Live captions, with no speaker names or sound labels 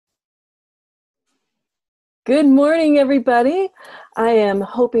Good morning, everybody. I am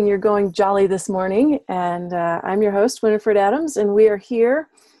hoping you're going jolly this morning, and I'm your host, Winifred Adams, and we are here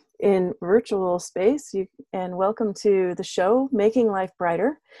in virtual space. And welcome to the show, Making Life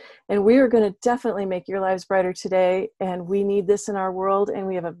Brighter. And we are going to definitely make your lives brighter today, and we need this in our world. And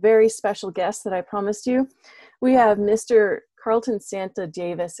we have a very special guest that I promised you. We have Mr. Carlton Santa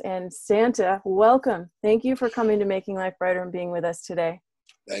Davis. And Santa, welcome. Thank you for coming to Making Life Brighter and being with us today.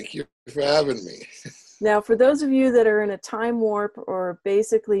 Thank you for having me. Now, for those of you that are in a time warp or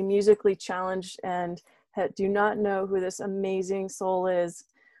basically musically challenged and do not know who this amazing soul is,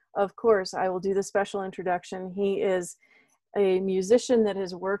 of course, I will do the special introduction. He is a musician that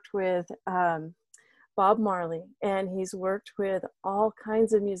has worked with Bob Marley, and he's worked with all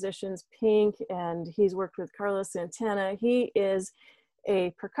kinds of musicians, Pink, and he's worked with Carlos Santana. He is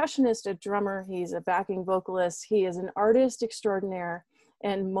a percussionist, a drummer, he's a backing vocalist, he is an artist extraordinaire.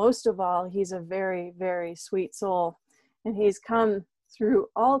 And most of all, he's a very, very sweet soul. And he's come through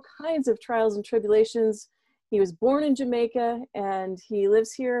all kinds of trials and tribulations. He was born in Jamaica and he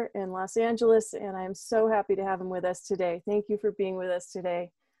lives here in Los Angeles. And I'm so happy to have him with us today. Thank you for being with us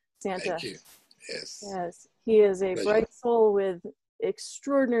today, Santa. Thank you. Yes. Yes. He is a Pleasure. bright soul with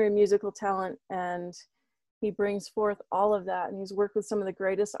extraordinary musical talent, and he brings forth all of that. And he's worked with some of the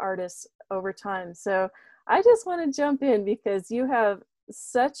greatest artists over time. So I just want to jump in because you have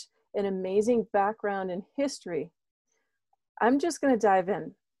such an amazing background in history. I'm just going to dive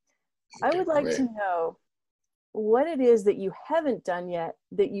in. I would like to know what it is that you haven't done yet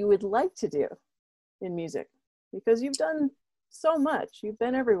that you would like to do in music, because you've done so much. You've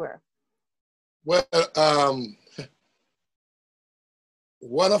been everywhere. Well,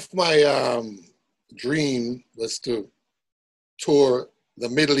 one of my dreams was to tour the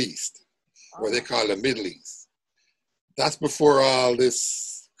Middle East, what they call the Middle East. That's before all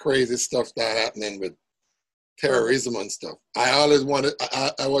this crazy stuff started happening with terrorism and stuff. I always wanted,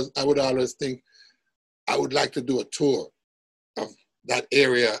 I would always think I would like to do a tour of that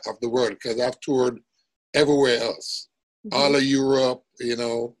area of the world, because I've toured everywhere else. Mm-hmm. All of Europe, you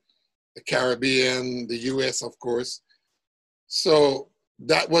know, the Caribbean, the US, of course. So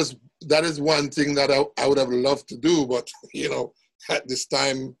that is one thing that I would have loved to do, but you know, at this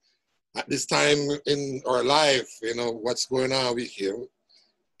time in our life, you know, what's going on with here,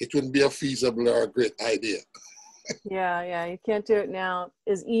 it wouldn't be a feasible or a great idea. Yeah, you can't do it now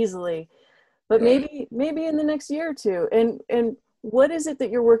as easily, but right. maybe in the next year or two. And what is it that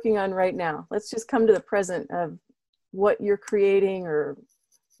you're working on right now? Let's just come to the present of what you're creating, or,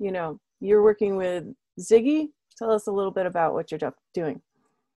 you know, you're working with Ziggy. Tell us a little bit about what you're doing.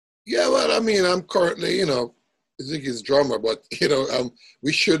 Yeah, well, I mean, I'm currently, you know, Ziggy's drummer, but you know,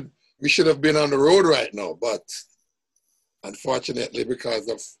 we should have been on the road right now, but unfortunately, because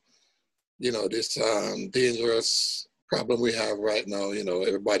of, you know, this dangerous problem we have right now, you know,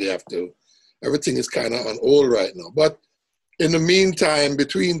 everything is kind of on hold right now. But in the meantime,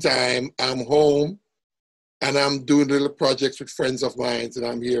 between time, I'm home and I'm doing little projects with friends of mine, and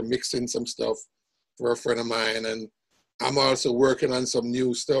I'm here mixing some stuff for a friend of mine, and I'm also working on some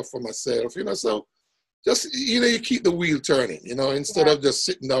new stuff for myself, you know, so just, you know, you keep the wheel turning, you know, instead of just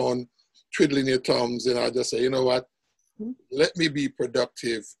sitting down, twiddling your thumbs, you know, I just say, you know what, let me be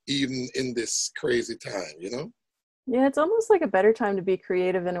productive even in this crazy time, you know? Yeah, it's almost like a better time to be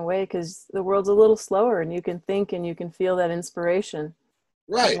creative in a way, because the world's a little slower and you can think and you can feel that inspiration.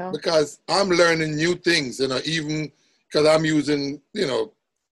 Right, You know? because I'm learning new things, you know, even because I'm using, you know,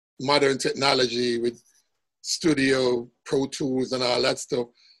 modern technology with Studio, Pro Tools and all that stuff.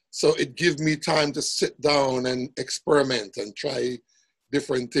 So it gives me time to sit down and experiment and try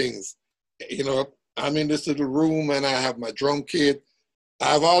different things. You know, I'm in this little room and I have my drum kit. I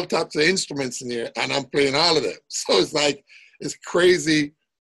have all types of instruments in here and I'm playing all of them. So it's like, it's crazy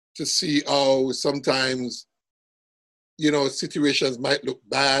to see how sometimes, you know, situations might look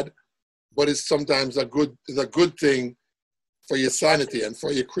bad, but it's sometimes a good thing for your sanity and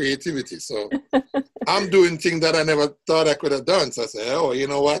for your creativity. So I'm doing things that I never thought I could have done. So I say, oh, you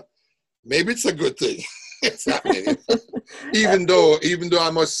know what? Maybe it's a good thing. It's happening. even though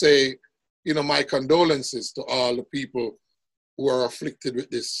I must say, you know, my condolences to all the people who are afflicted with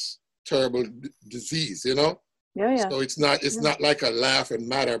this terrible disease, you know? Yeah. So it's not like a laughing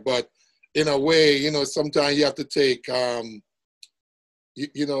matter, but in a way, you know, sometimes you have to take,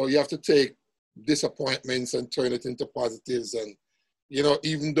 you have to take disappointments and turn it into positives. And, you know,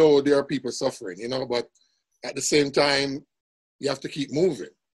 even though there are people suffering, you know, but at the same time, you have to keep moving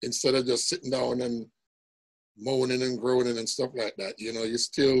instead of just sitting down and moaning and groaning and stuff like that. You know, you're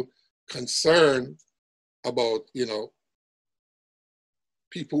still concerned about, you know,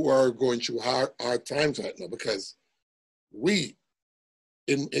 people who are going through hard times right now, because we,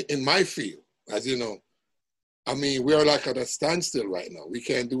 in my field, as you know, I mean, we are like at a standstill right now. We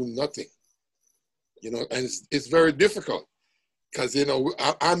can't do nothing, you know, and it's very difficult because, you know,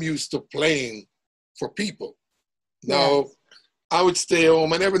 I'm used to playing for people. Now, Yes. I would stay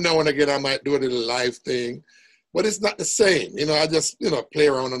home, and every now and again I might do a little live thing, but it's not the same. You know, I just, you know, play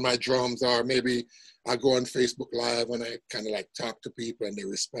around on my drums, or maybe I go on Facebook Live and I kind of like talk to people and they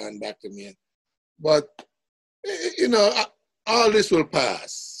respond back to me. But, you know, all this will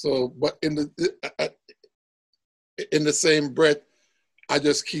pass. So, but in the same breath, I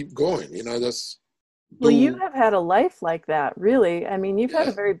just keep going, you know, just Well, you do, have had a life like that, really. I mean, you've had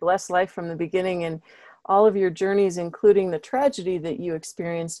a yeah, very blessed life from the beginning, and all of your journeys, including the tragedy that you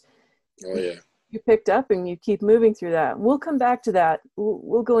experienced, oh yeah, you picked up and you keep moving through that. We'll come back to that.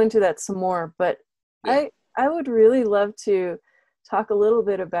 We'll go into that some more, but yeah. I would really love to talk a little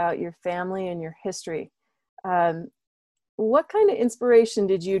bit about your family and your history. Um, what kind of inspiration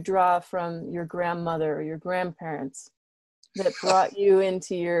did you draw from your grandmother or your grandparents that brought you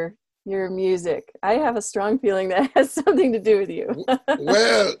into your music? I have a strong feeling that has something to do with you.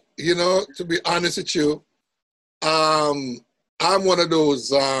 Well, you know, to be honest with you, um, I'm one of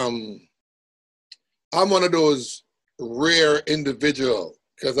those, I'm one of those rare individual,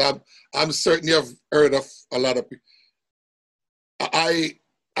 because I'm certain you've heard of a lot of people.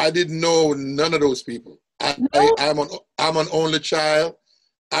 I didn't know none of those people. No? I'm an only child.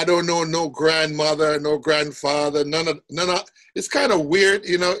 I don't know no grandmother, no grandfather, none of. It's kind of weird,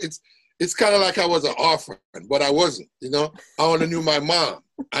 you know. It's kind of like I was an orphan, but I wasn't. You know, I only knew my mom,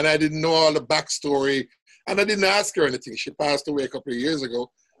 and I didn't know all the backstory, and I didn't ask her anything. She passed away a couple of years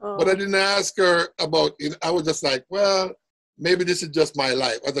ago, but I Oh, didn't ask her about. You know, I was just like, well, maybe this is just my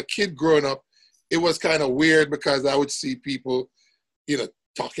life. As a kid growing up, it was kind of weird because I would see people, you know,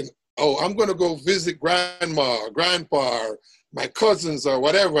 talking, oh, I'm going to go visit grandma or grandpa or my cousins or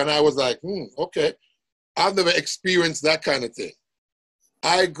whatever. And I was like, okay. I've never experienced that kind of thing.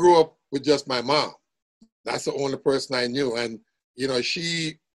 I grew up with just my mom. That's the only person I knew. And, you know,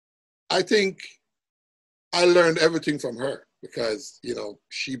 I think I learned everything from her because, you know,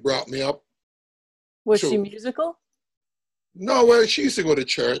 she brought me up was she to, musical? no, well, she used to go to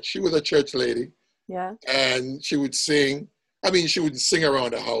church. She was a church lady. Yeah. And she would sing. I mean, she would sing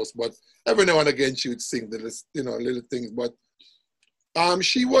around the house, but every now and again she would sing little, you know, little things. But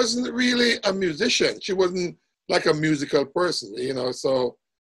she wasn't really a musician. She wasn't like a musical person, you know. So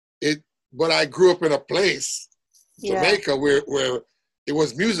it. But I grew up in a place, Yeah. Jamaica, where it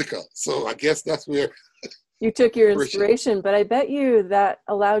was musical. So I guess that's You took your where she. inspiration, but I bet you that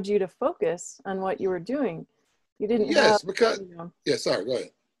allowed you to focus on what you were doing. You didn't have, Yes, because you know, yeah. Sorry, go ahead.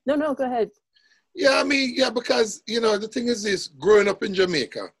 no, no, go ahead. Yeah, I mean, yeah, because you know the thing is this: growing up in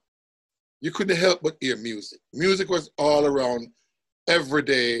Jamaica, you couldn't help but hear music. Music was all around every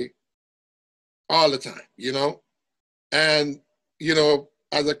day, all the time, you know? And, you know,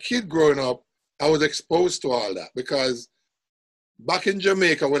 as a kid growing up, I was exposed to all that because back in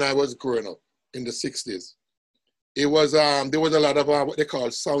Jamaica when I was growing up in the 60s, it was there was a lot of what they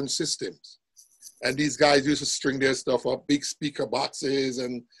call sound systems. And these guys used to string their stuff up, big speaker boxes,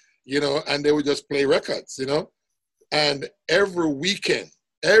 and you know, and they would just play records, you know. And every weekend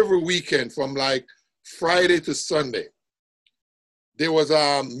from like Friday to Sunday, there was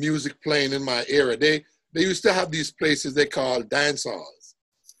music playing in my area. They used to have these places they call dance halls,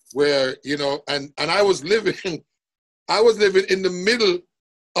 where you know, and I was living in the middle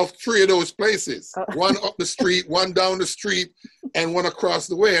of three of those places. Oh. One up the street, one down the street, and one across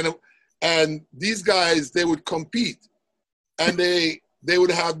the way. And these guys, they would compete, and they would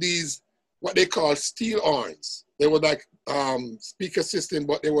have these what they call steel horns. They were like speaker system,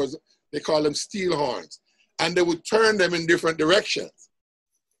 but they call them steel horns, and they would turn them in different directions,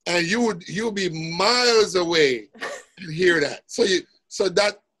 and you'll be miles away and hear that. So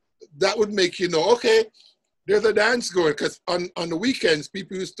that would make you know, okay, there's a dance going, because on the weekends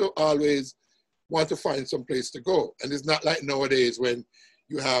people used to always want to find some place to go, and it's not like nowadays when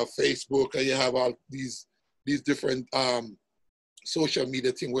you have Facebook and you have all these different social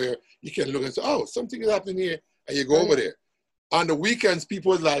media thing where you can look and say, oh, something is happening here, and you go Oh, over yeah. there. On the weekends,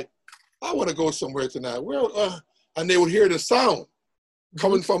 people was like, I want to go somewhere tonight. Where? And they would hear the sound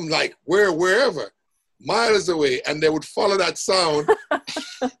coming from like wherever, miles away, and they would follow that sound.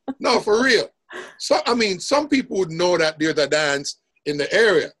 No, for real. So I mean, some people would know that there's a dance in the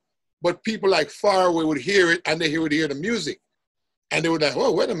area, but people like far away would hear it, and they would hear the music, and they would like,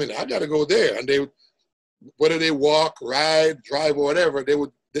 oh, wait a minute, I got to go there. And they would, whether they walk, ride, drive, or whatever, they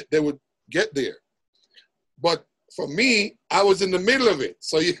would get there. But for me, I was in the middle of it.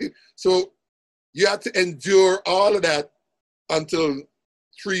 So you had to endure all of that until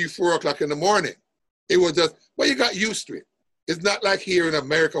 3, 4 o'clock in the morning. It was just, well, you got used to it. It's not like here in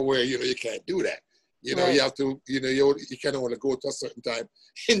America where, you know, you can't do that. You know, Right. you have to, you know, you kind of want to go to a certain time.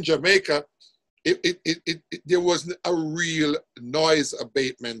 In Jamaica, there wasn't a real noise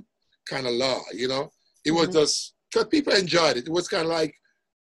abatement kind of law, you know. It was just, because people enjoyed it. It was kind of like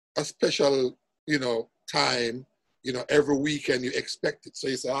a special, you know, time, you know, every weekend you expect it. So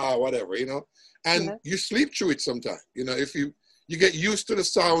you say, whatever, you know. And you sleep through it sometimes. You know, if you get used to the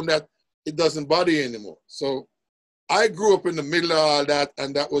sound that it doesn't bother you anymore. So I grew up in the middle of all that,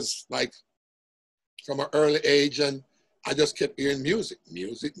 and that was like from an early age, and I just kept hearing music,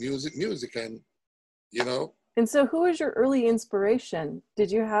 and, you know. And so who was your early inspiration?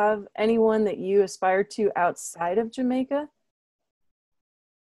 Did you have anyone that you aspired to outside of Jamaica?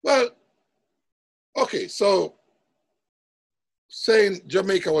 Well, okay, so saying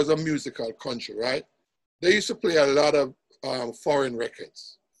Jamaica was a musical country, right? They used to play a lot of foreign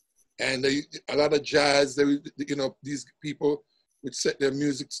records, and a lot of jazz. You know, these people would set their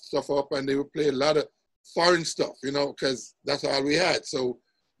music stuff up, and they would play a lot of foreign stuff, you know, because that's all we had. So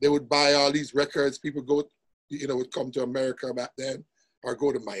they would buy all these records. People would come to America back then, or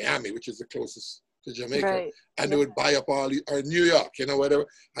go to Miami, which is the closest to Jamaica, Right. and they would buy up all these, or New York, you know, whatever,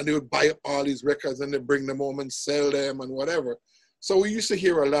 and they would buy up all these records, and they bring them home and sell them and whatever. So we used to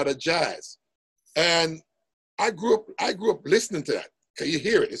hear a lot of jazz, and I grew up listening to that, because you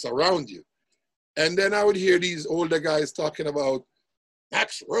hear it, it's around you. And then I would hear these older guys talking about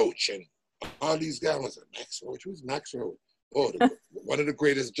Max Roach and all these guys. I was like, Max Roach? Who's Max Roach? Oh, one of the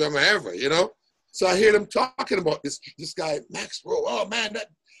greatest drummer ever, you know? So I hear them talking about this guy, Max Roach. Oh man,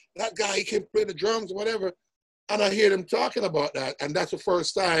 that guy, he can play the drums or whatever. And I hear them talking about that. And that's the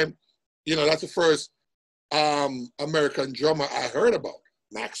first time, you know, that's the first American drummer I heard about,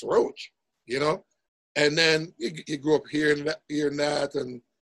 Max Roach, you know? And then you grew up hearing that, and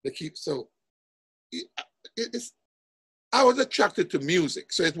they keep, so I was attracted to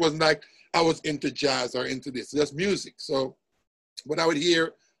music. So it wasn't like I was into jazz or into this, just music. So, but I would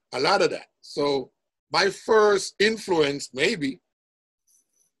hear a lot of that. So my first influence maybe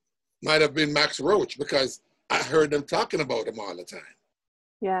might have been Max Roach, because I heard them talking about him all the time.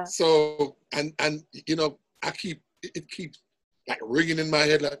 Yeah. So, and you know, it keeps like ringing in my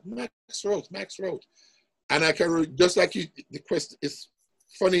head, like Max Roach. And I can, just like you, the question, it's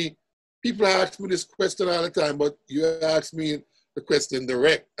funny, people ask me this question all the time, but you asked me the question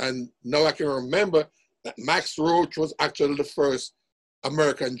direct. And now I can remember that Max Roach was actually the first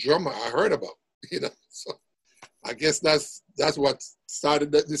American drummer I heard about, you know. So I guess that's what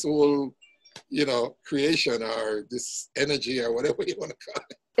started this whole, you know, creation, or this energy, or whatever you want to call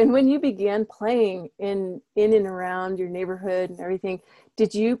it. And when you began playing in and around your neighborhood and everything,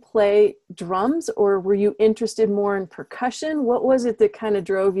 did you play drums, or were you interested more in percussion? What was it that kind of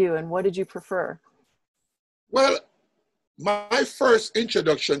drove you, and what did you prefer? Well, my first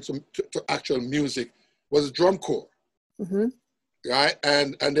introduction to actual music was drum corps, right?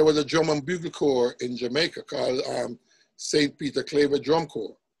 And there was a drum and bugle corps in Jamaica called St. Peter Claver Drum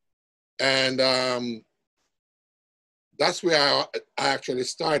Corps. And that's where I actually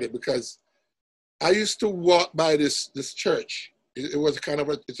started, because I used to walk by this church. It was kind of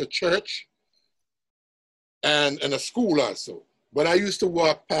it's a church and a school also. But I used to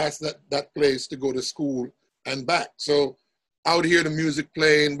walk past that place to go to school and back. So I would hear the music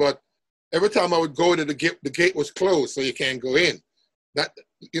playing, but every time I would go there, the gate was closed, so you can't go in. That,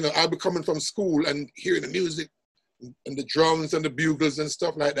 you know, I'd be coming from school and hearing the music and the drums and the bugles and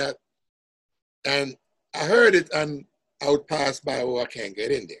stuff like that. And I heard it, and I would pass by, I can't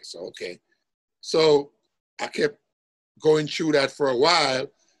get in there. So, okay. So I kept going through that for a while.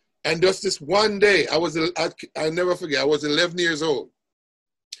 And just this one day, I never forget, I was 11 years old.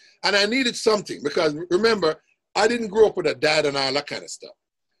 And I needed something, because remember, I didn't grow up with a dad and all that kind of stuff.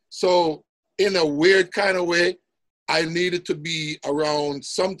 So in a weird kind of way, I needed to be around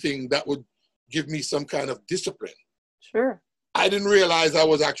something that would give me some kind of discipline. Sure. I didn't realize I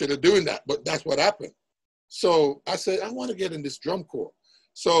was actually doing that, but that's what happened. So I said, I want to get in this drum corps.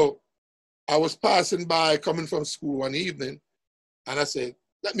 So I was passing by, coming from school one evening, and I said,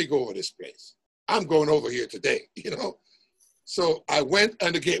 let me go over this place. I'm going over here today, you know. So I went,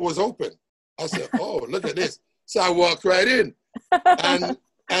 and the gate was open. I said, oh, look at this. So I walked right in.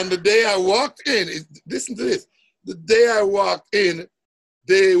 And the day I walked in, listen to this. The day I walked in,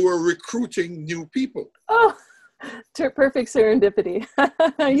 they were recruiting new people. Oh, perfect serendipity.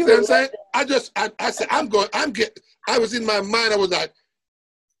 You know what I'm saying? I said, I was in my mind, I was like,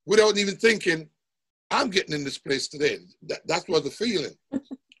 without even thinking, I'm getting in this place today. That was the feeling.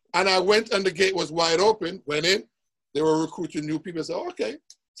 And I went and the gate was wide open, went in, they were recruiting new people. I said, okay.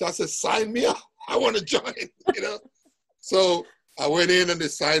 So I said, sign me up. I want to join, you know. So I went in and they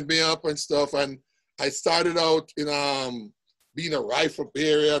signed me up and stuff. And I started out in being a rifle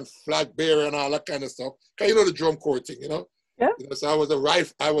bearer and flag bearer and all that kind of stuff. Cause you know the drum corps thing, you know? Yeah. You know, so I was a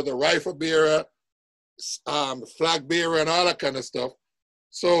rifle bearer, flag bearer and all that kind of stuff.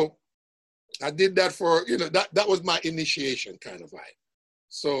 So I did that for, you know, that was my initiation kind of vibe.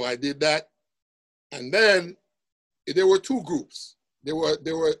 So I did that. And then there were two groups. There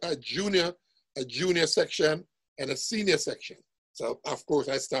were a junior section and a senior section. So of course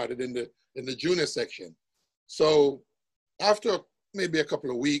I started in the junior section. So after maybe a couple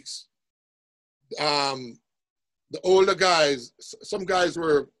of weeks, the older guys, some guys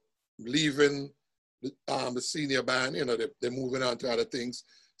were leaving the senior band, you know, they're moving on to other things.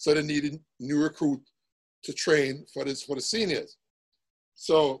 So they needed new recruit to train for the seniors.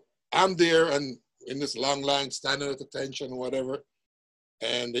 So I'm there and in this long line, standing at attention, whatever.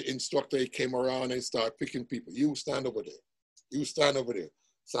 And the instructor came around and started picking people. You stand over there. You stand over there.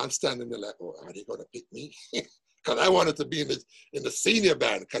 So I'm standing there like, oh, are they gonna pick me? Because I wanted to be in the senior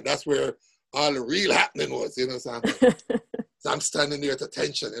band, because that's where all the real happening was, you know. So I'm standing there at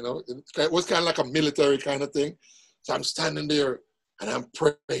attention, you know. It was kind of like a military kind of thing. So I'm standing there and I'm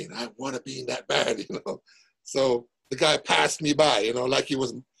praying, I want to be in that band, you know. So the guy passed me by, you know, like he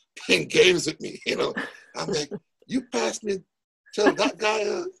was playing games with me, you know. I'm like, you passed me, tell that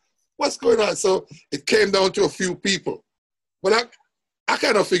guy, what's going on? So it came down to a few people. But I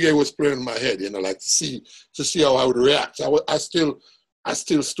kind of figured it was playing in my head, you know, like to see how I would react. I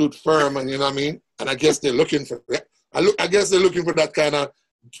still stood firm, and you know what I mean? And I guess they're looking for that. I guess they're looking for that kind of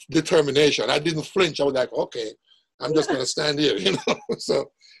determination. I didn't flinch. I was like, okay, I'm just gonna stand here, you know.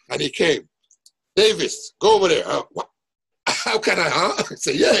 So, and he came, Davis, go over there. What? How can I? I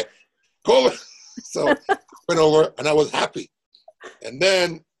said, yeah, go over. So I went over, and I was happy. And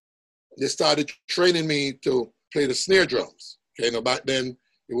then they started training me to play the snare drums. Okay, you know, back then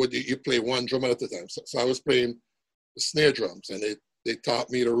you play one drum at a time. So I was playing the snare drums, and they taught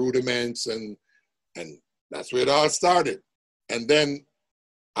me the rudiments, and that's where it all started. And then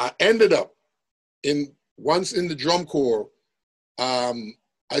I ended up once in the drum corps.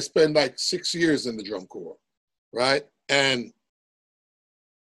 I spent like 6 years in the drum corps, right? And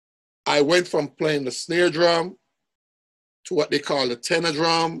I went from playing the snare drum to what they call the tenor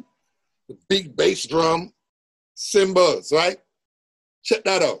drum, the big bass drum, cymbals, right? Check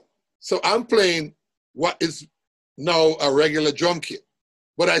that out. So I'm playing what is now a regular drum kit,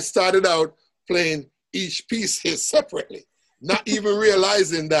 but I started out playing each piece here separately, not even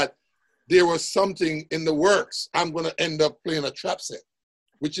realizing that there was something in the works. I'm going to end up playing a trap set,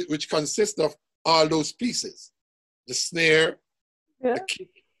 which consists of all those pieces: the snare, yeah, the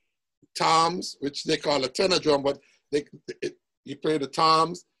kick, toms, which they call a tenor drum, but you play the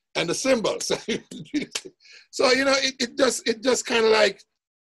toms and the cymbals. So you know, it just kind of like,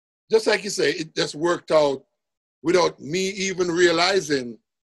 just like you say, it just worked out without me even realizing,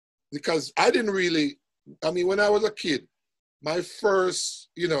 because I didn't really. I mean, when I was a kid, my first,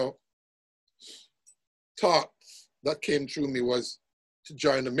 you know, thought that came through me was to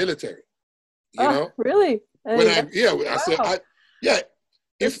join the military. You know, really? I said,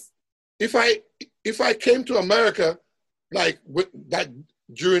 if I came to America, like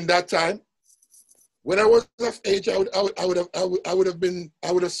during that time, when I was of age, I would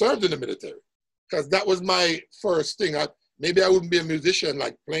have served in the military, because that was my first thing. Maybe I wouldn't be a musician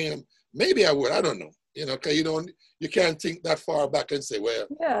like playing. Maybe I would. I don't know. You know, because you can't think that far back and say, well,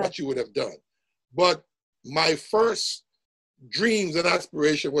 what you would have done. But my first dreams and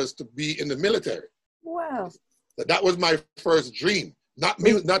aspiration was to be in the military. Wow. That was my first dream. Not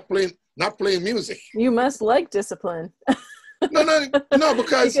playing music. You must like discipline. No,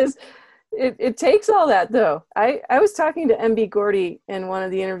 because it takes all that, though. I was talking to MB Gordy in one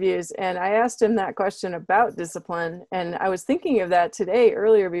of the interviews, and I asked him that question about discipline, and I was thinking of that today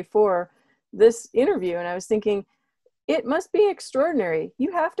earlier before this interview, and I was thinking, it must be extraordinary.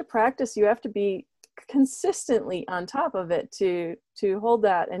 You have to practice, you have to be consistently on top of it to hold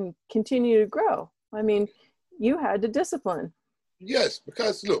that and continue to grow. I mean, you had to discipline. Yes,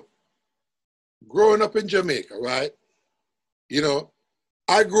 because look, growing up in Jamaica, right? You know,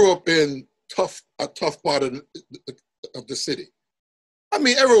 I grew up in a tough part of the city. I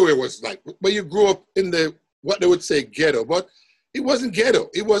mean, everywhere was like, but you grew up in what they would say ghetto, but it wasn't ghetto.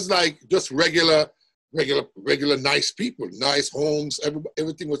 It was like just regular nice people, nice homes.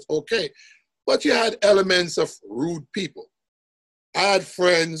 Everything was okay. But you had elements of rude people. I had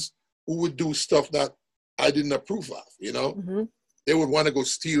friends who would do stuff that I didn't approve of, Mm-hmm. They would want to go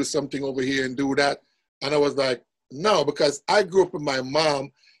steal something over here and do that. And I was like, no, because I grew up with my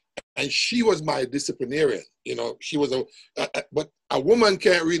mom and she was my disciplinarian. She was but a woman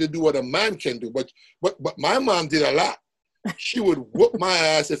can't really do what a man can do. But my mom did a lot. She would whoop my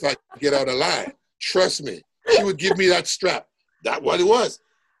ass if I get out of line. Trust me. She would give me that strap. That's what it was.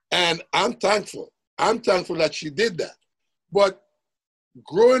 And I'm thankful. I'm thankful that she did that. But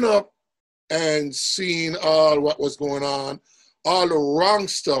growing up and seeing all what was going on, all the wrong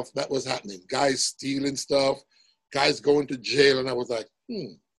stuff that was happening, guys stealing stuff, guys going to jail, and I was like,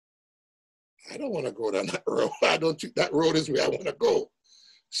 I don't want to go down that road. I don't think that road is where I want to go.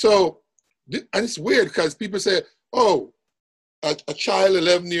 So, and it's weird because people say, oh, a child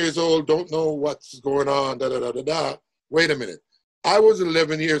 11 years old don't know what's going on, da, da, da, da, da. Wait a minute. I was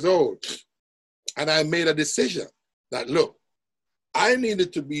 11 years old, and I made a decision that, look, I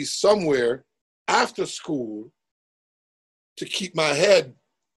needed to be somewhere after school to keep my head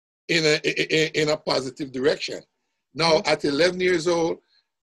in a positive direction. Now, at 11 years old,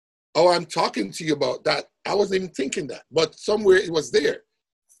 I'm talking to you about that. I wasn't even thinking that, but somewhere it was there.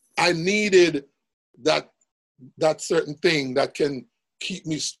 I needed that certain thing that can keep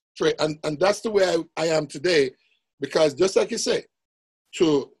me straight. And that's the way I am today, because just like you say,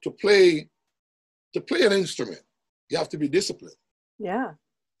 to play an instrument, you have to be disciplined. Yeah.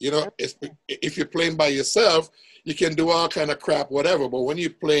 If you're playing by yourself, you can do all kind of crap, whatever. But when you're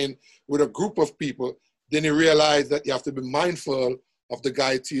playing with a group of people, then you realize that you have to be mindful of the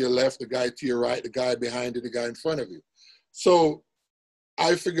guy to your left, the guy to your right, the guy behind you, the guy in front of you. So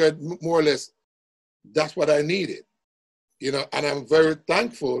I figured more or less that's what I needed, and I'm very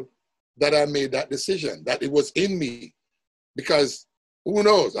thankful that I made that decision, that it was in me, because who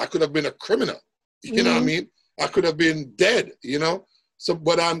knows, I could have been a criminal, you know what I mean? I could have been dead, So,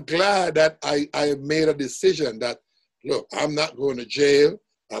 but I'm glad that I made a decision that, look, I'm not going to jail.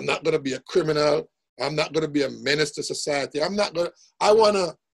 I'm not going to be a criminal. I'm not going to be a menace to society. I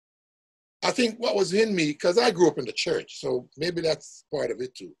think what was in me, because I grew up in the church, so maybe that's part of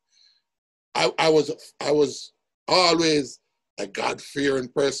it too. I was always a God-fearing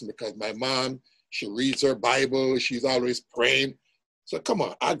person because my mom, she reads her Bible. She's always praying. So come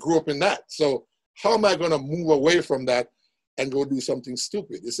on, I grew up in that. So how am I going to move away from that and go do something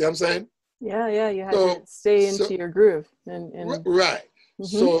stupid? You see what I'm saying? Yeah, you had to stay into your groove. And right.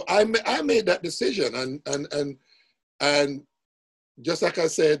 Mm-hmm. So I made that decision, and just like I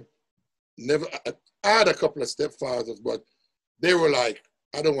said, I had a couple of stepfathers, but they were like,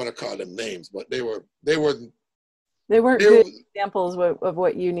 I don't want to call them names, but they weren't good examples of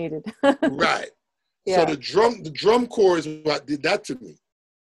what you needed. Right. Yeah. So the drum corps is what did that to me,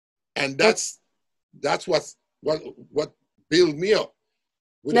 and that's what built me up.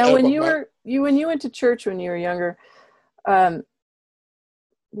 Now, when you went to church when you were younger,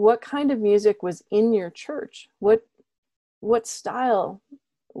 what kind of music was in your church? What style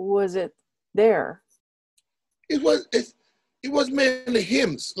was it there? It was mainly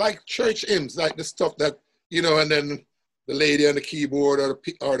hymns, like church hymns, like the stuff that, and then the lady on the keyboard or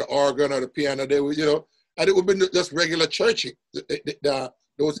the organ or the piano, they would, and it would be just regular church,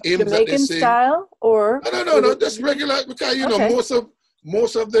 those hymns Jamaican that they sing. Style or? No, just regular, because,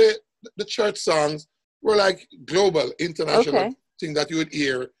 most of the church songs were like global, international thing that you would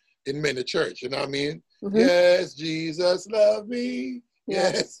hear in many church, you know what I mean? Mm-hmm. Yes, Jesus loved me.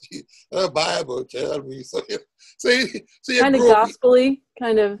 Yes, the Bible tell me. So you kind of gospel-y,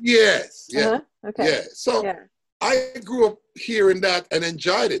 kind of. Yes, yeah. Uh-huh. Okay. Yeah. So I grew up hearing that and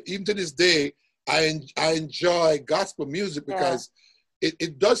enjoyed it. Even to this day, I enjoy gospel music because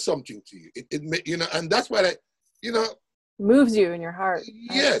it does something to you. It and that's why moves you in your heart.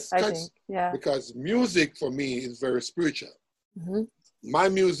 Yes, I think. Yeah. Because music for me is very spiritual. Mm-hmm. My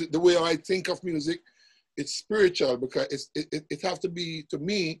music, the way I think of music, it's spiritual because it have to be, to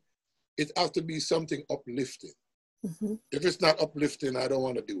me, it have to be something uplifting. Mm-hmm. If it's not uplifting, I don't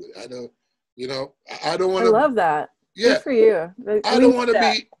want to do it. I don't want to. I love that. Yeah. Good for you. I don't want to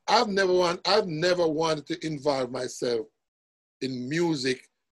be, I've never wanted to involve myself in music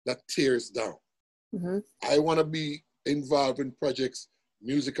that tears down. Mm-hmm. I want to be involved in projects,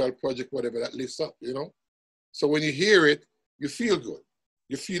 musical project, whatever, that lifts up, So when you hear it, you feel good.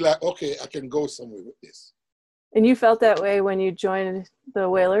 You feel like, okay, I can go somewhere with this. And you felt that way when you joined the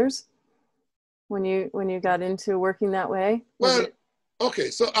Wailers? When you got into working that way? Well, okay,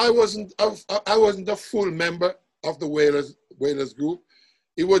 so I wasn't a full member of the Wailers group.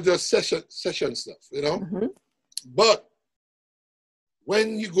 It was just session stuff, Mm-hmm. But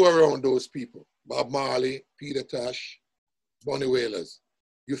when you go around those people, Bob Marley, Peter Tosh, Bunny Wailers,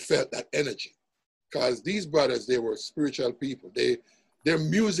 you felt that energy. because these brothers, they were spiritual people. Their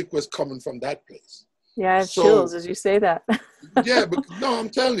music was coming from that place. Yeah, I have So, chills as you say that. yeah, but no, I'm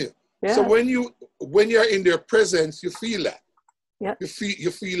telling you. Yeah. So when you're in their presence, you feel that. Yeah.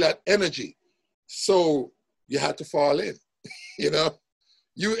 You feel that energy. So you had to fall in. You know,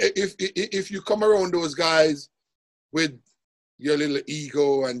 if you come around those guys with your little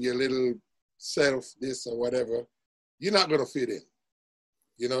ego and your little self, this or whatever, you're not gonna fit in.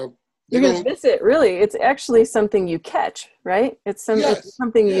 You know, you're going to miss it. Really, it's actually something you catch, right? It's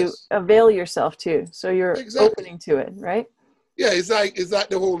something you avail yourself to. So you're opening to it, right? Yeah, it's like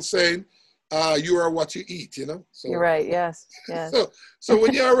the whole saying, "You are what you eat." You know. So, you're right. Yes. Yes. So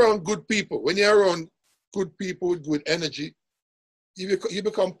when you're around good people, when you're around good people with good energy, you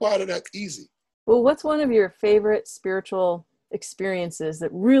become part of that easy. Well, what's one of your favorite spiritual experiences that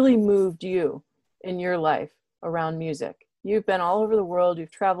really moved you in your life around music? You've been all over the world, you've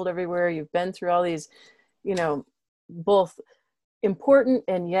traveled everywhere, you've been through all these, both important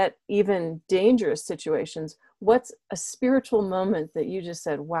and yet even dangerous situations. What's a spiritual moment that you just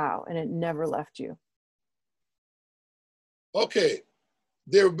said, wow, and it never left you? Okay.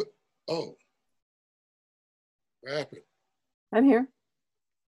 What happened? I'm here.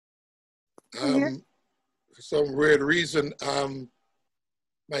 For some weird reason,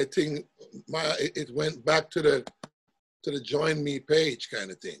 it went back to the join me page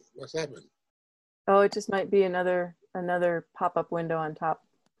kind of thing. What's happened? Oh, it just might be another pop-up window on top.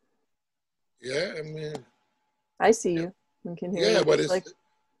 Yeah, I mean, I see you and can hear you. Yeah, but it's like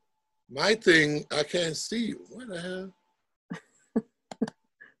my thing. I can't see you. What the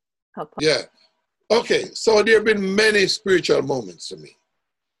hell? Yeah. Okay. So there have been many spiritual moments for me,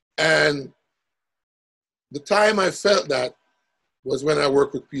 and the time I felt that was when I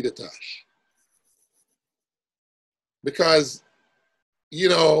worked with Peter Tosh, because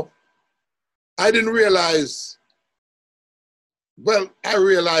I didn't realize. Well, I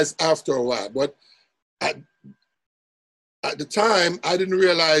realized after a while, but at the time, I didn't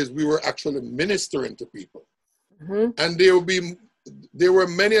realize we were actually ministering to people. Mm-hmm. And there were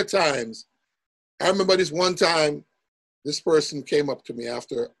many times. I remember this one time, this person came up to me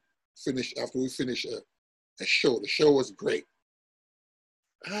after we finished a show. The show was great.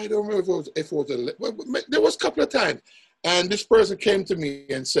 I don't remember if it was there was a couple of times. And this person came to me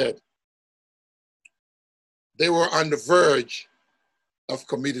and said they were on the verge of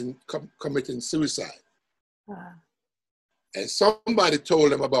committing suicide. And somebody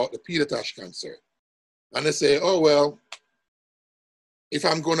told them about the Peter Tosh concert. And they say, oh, well, if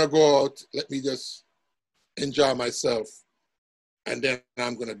I'm going to go out, let me just enjoy myself. And then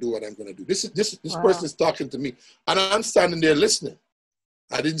I'm going to do what I'm going to do. This person is talking to me. And I'm standing there listening.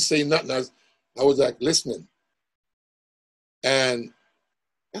 I didn't say nothing. I was like listening. And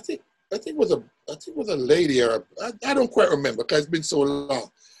I think it was a lady, or I don't quite remember because it's been so long.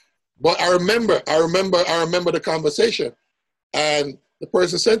 But I remember the conversation. And the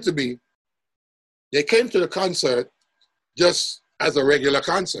person said to me, they came to the concert just as a regular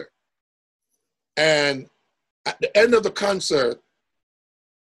concert. And at the end of the concert,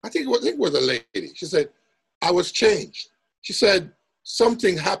 I think it was a lady. She said, I was changed. She said,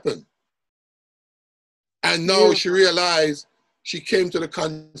 something happened. And now she realized she came to the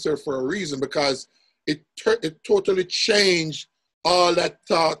concert for a reason, because it totally changed all that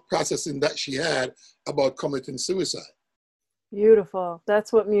thought processing that she had about committing suicide. Beautiful.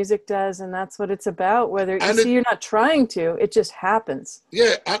 That's what music does, and that's what it's about. Whether you're not trying to, it just happens.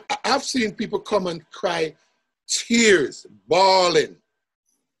 Yeah, I've seen people come and cry tears, bawling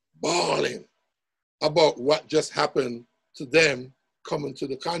about what just happened to them coming to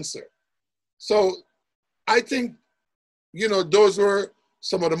the concert. So I think, those were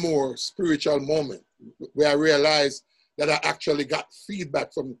some of the more spiritual moments where I realized that I actually got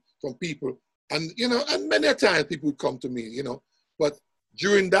feedback from people. And, and many a time people would come to me, but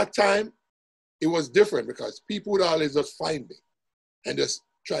during that time, it was different because people would always just find me and just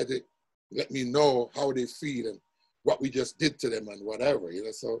try to let me know how they feel and what we just did to them and whatever,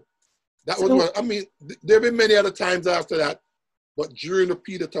 So that was what, there have been many other times after that, but during the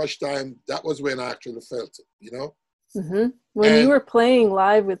Peter Tosh time, that was when I actually felt it, Mm-hmm. When you were playing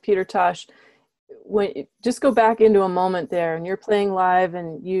live with Peter Tosh, just go back into a moment there, and you're playing live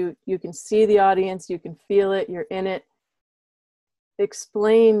and you can see the audience, you can feel it, you're in it.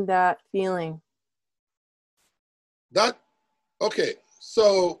 Explain that feeling. Okay,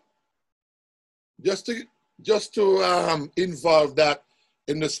 so just to involve that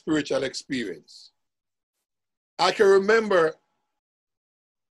in the spiritual experience, I can remember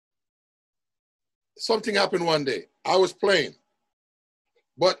something happened one day. I was playing,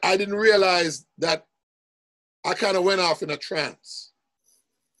 But I didn't realize that I kind of went off in a trance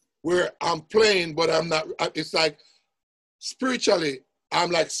where I'm playing, but I'm not. It's like spiritually,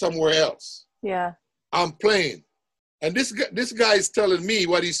 I'm like somewhere else. Yeah. I'm playing. And this guy is telling me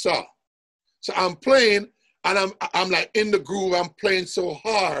what he saw. So I'm playing, and I'm like in the groove. I'm playing so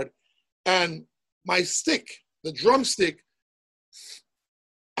hard, and my stick, the drumstick,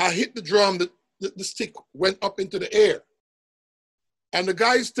 I hit the drum. The stick went up into the air, and the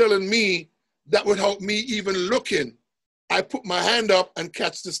guy's telling me that without me even looking, I put my hand up and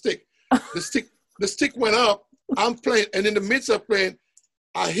catch the stick. The stick went up. I'm playing, and in the midst of playing,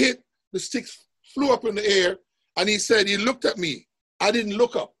 I hit the stick, flew up in the air, and he said he looked at me. I didn't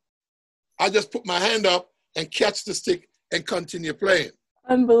look up. I just put my hand up and catch the stick and continue playing.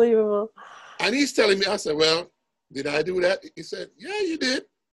 Unbelievable. And he's telling me, I said, well, did I do that? He said, yeah, you did.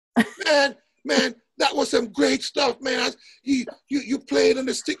 man, that was some great stuff, man. You played and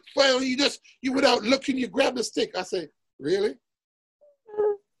the stick fell, and you without looking, you grabbed the stick. I said, really?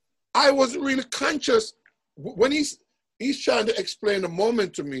 I wasn't really conscious. When he's trying to explain the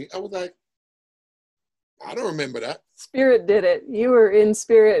moment to me, I was like, I don't remember that. Spirit did it. You were in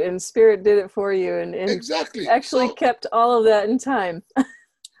spirit, and spirit did it for you, and exactly actually kept all of that in time.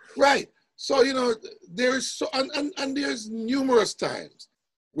 Right. So, there's and there's numerous times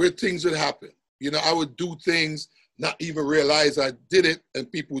where things would happen. I would do things, not even realize I did it,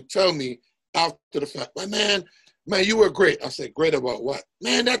 and people would tell me after the fact, man, you were great. I said, great about what?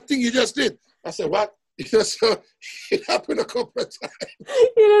 Man, that thing you just did. I said, what? So it happened a couple of times.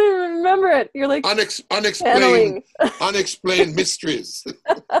 You don't even remember it. You're like unexplained mysteries.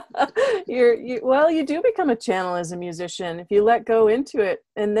 You do become a channel as a musician if you let go into it.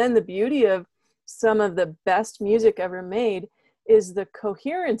 And then the beauty of some of the best music ever made is the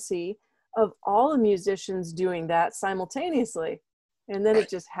coherency of all the musicians doing that simultaneously. And then It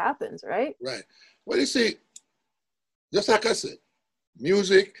just happens, right? Right. Well, you see, just like I said,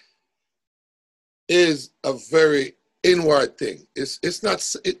 music is a very inward thing. It's not,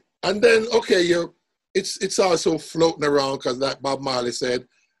 and then it's also floating around because, like Bob Marley said,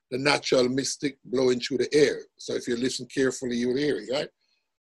 the natural mystic blowing through the air. So if you listen carefully, you'll hear it, right?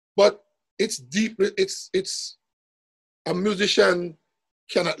 But it's deep. It's a musician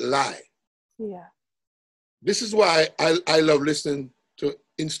cannot lie. Yeah. This is why I love listening to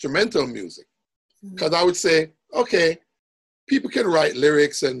instrumental music, because I would say, okay, people can write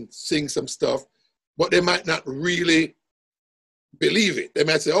lyrics and sing some stuff, but they might not really believe it. They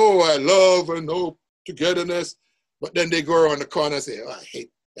might say, oh, I love and hope, togetherness. But then they go around the corner and say, oh, I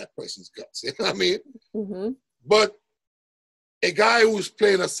hate that person's guts. You know what I mean? Mm-hmm. But a guy who's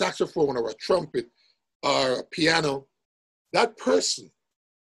playing a saxophone or a trumpet or a piano, that person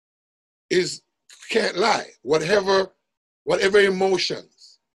can't lie. Whatever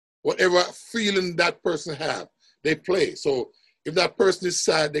emotions, whatever feeling that person have, they play. So if that person is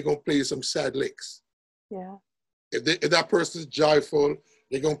sad, they're going to play you some sad licks. Yeah. If that person is joyful,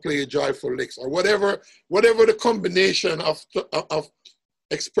 they're going to play you joyful licks, or whatever the combination of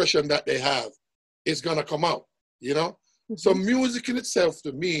expression that they have is going to come out, Mm-hmm. So music in itself,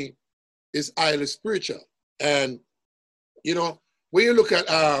 to me, is highly spiritual. And, when you look at,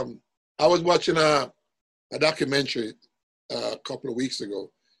 I was watching a documentary a couple of weeks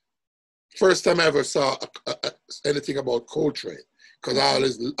ago. First time I ever saw anything about Coltrane, because I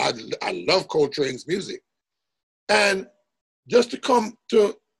love Coltrane's music. And just to come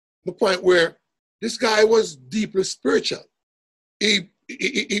to the point where this guy was deeply spiritual. He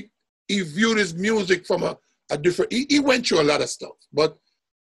viewed his music from a different, he went through a lot of stuff. But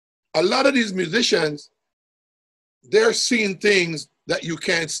a lot of these musicians, they're seeing things that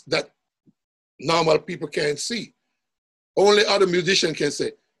that normal people can't see. Only other musicians can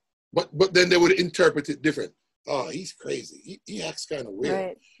say. But then they would interpret it different. Oh, he's crazy. He acts kind of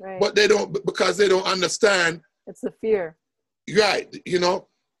weird. Right. But they don't, because they don't understand. It's the fear. Right.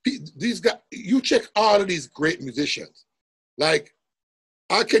 These guys, you check all of these great musicians. Like,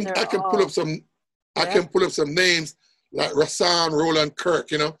 I can pull up some names like Rahsaan Roland Kirk,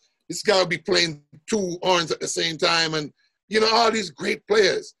 This guy will be playing two horns at the same time, and all these great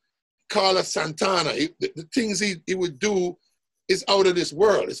players. Carlos Santana, the things he would do is out of this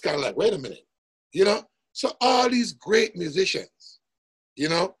world. It's kind of like, wait a minute, So all these great musicians,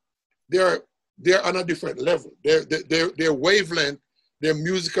 they're on a different level. Their wavelength, their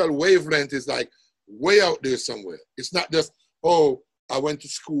musical wavelength is like way out there somewhere. It's not just, oh, I went to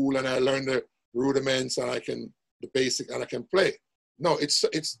school and I learned the rudiments and the basic and I can play. No, it's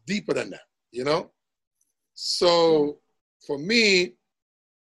deeper than that, So for me,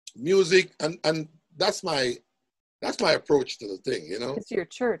 music, and that's my That's my approach to the thing, you know. It's your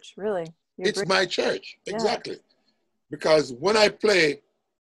church, really. It's my church, Yeah. exactly. Because when I play,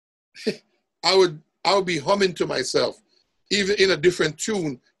 I would be humming to myself, even in a different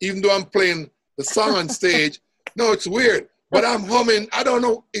tune, even though I'm playing the song on stage. No, it's weird, but I'm humming. I don't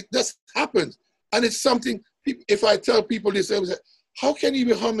know. It just happens. And it's something, if I tell people this, they will say, how can you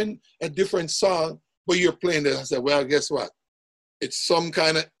be humming a different song, but you're playing it? I said, well, guess what? It's some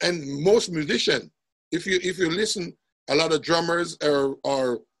kind of, and most musicians, if you listen, a lot of drummers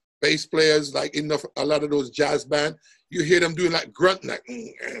or bass players, like in a lot of those jazz bands, you hear them doing like grunt, like,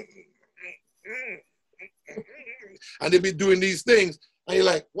 and they be doing these things, and you're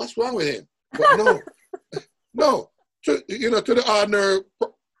like, what's wrong with him? But no, no, to the ordinary,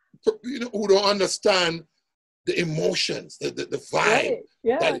 who don't understand the emotions, the vibe, right.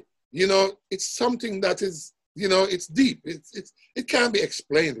 Yeah. that, it's something that is, it's deep. It can't be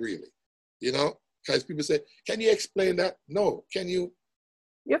explained really, because people say, can you explain that? No, can you?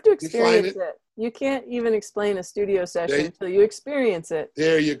 You have to experience it. You can't even explain a studio session until you experience it.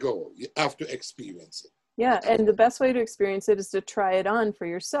 There you go. You have to experience it. Yeah, and the best way to experience it is to try it on for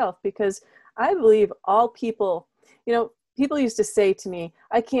yourself, because I believe all people, people used to say to me,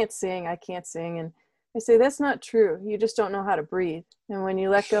 I can't sing. And I say, that's not true. You just don't know how to breathe. And when you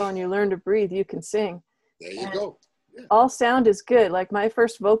let go and you learn to breathe, you can sing. There you go. Yeah. All sound is good. Like my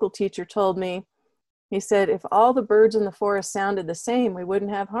first vocal teacher told me, he said, if all the birds in the forest sounded the same, we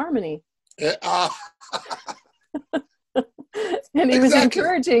wouldn't have harmony. And he was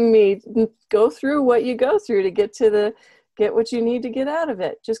encouraging me, go through what you go through to get what you need to get out of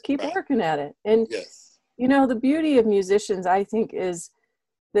it. Just keep working at it. And, the beauty of musicians, I think, is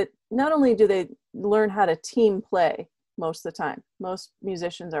that not only do they learn how to team play most of the time, most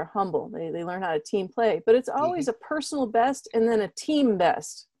musicians are humble. They learn how to team play, but it's always a personal best and then a team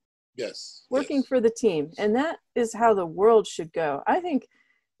best. Yes. Working for the team. And that is how the world should go. I think,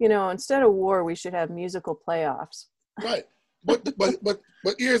 instead of war, we should have musical playoffs. Right. But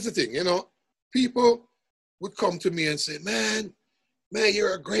here's the thing, people would come to me and say, man,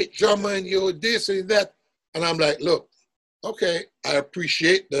 you're a great drummer and you're this and that. And I'm like, look, okay, I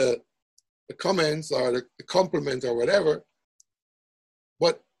appreciate the comments or the compliments or whatever,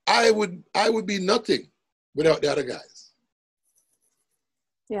 but I would be nothing without the other guys.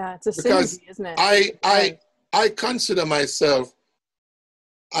 Yeah, it's a synergy, isn't it? I consider myself,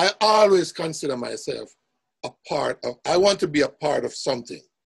 I always consider myself I want to be a part of something,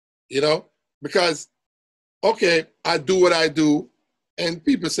 because, okay, I do what I do and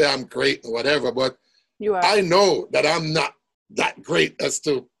people say I'm great and whatever, but I know that I'm not that great as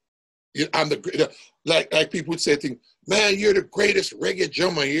to, I'm the great, like people would say things, man, you're the greatest reggae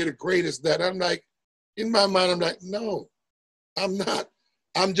drummer, you're the greatest that. I'm like, in my mind, I'm like, no, I'm not.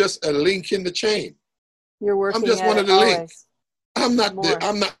 I'm just a link in the chain. You're working. I'm just one of the links. I'm not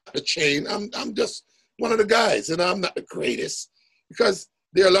the chain. I'm just one of the guys, and I'm not the greatest, because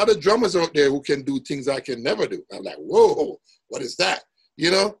there are a lot of drummers out there who can do things I can never do. I'm like, whoa, what is that?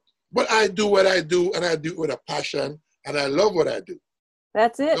 But I do what I do, and I do it with a passion, and I love what I do.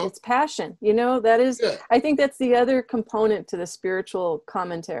 That's it. It's passion. That is, I think that's the other component to the spiritual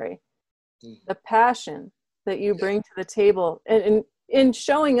commentary. The passion that you bring to the table, and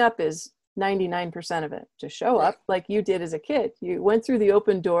showing up is 99% of it. To show up like you did as a kid. You went through the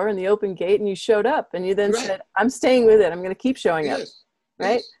open door and the open gate and you showed up, and you then said, I'm staying with it. I'm going to keep showing up.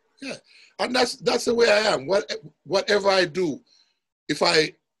 Right? Yeah. And that's the way I am. Whatever I do, if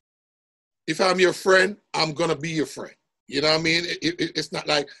I'm your friend, I'm going to be your friend. You know what I mean? It's not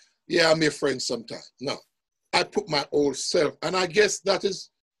like, I'm your friend sometimes. No. I put my old self, and I guess that is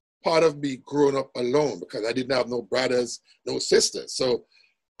part of me growing up alone, because I didn't have no brothers, no sisters. So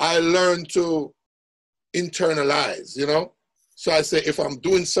I learned to internalize, So I say, if I'm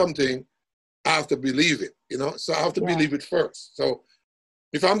doing something, I have to believe it, So I have to believe it first. So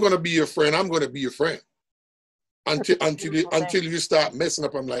if I'm going to be your friend, I'm going to be your friend. Until you start messing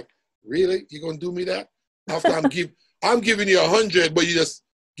up, I'm like, really? You're going to do me that? After I'm giving you 100, but you just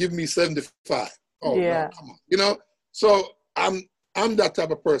give me 75. Oh, no, come on. So I'm that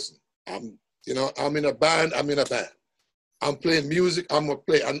type of person. I'm in a band. I'm playing music. I'm gonna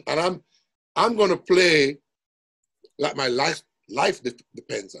play, and I'm gonna play like my life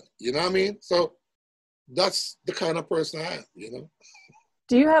depends on it. You know what I mean? So that's the kind of person I am.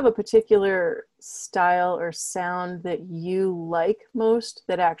 Do you have a particular style or sound that you like most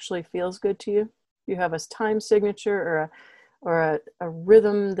that actually feels good to you? Do you have a time signature or a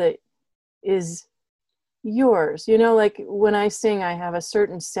rhythm that is yours? Like when I sing, I have a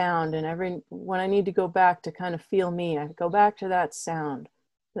certain sound, and when I need to go back to kind of feel me, I go back to that sound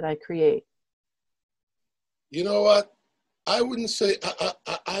that I create. You know what? I wouldn't say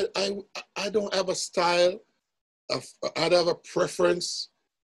I don't have a style. I'd have a preference,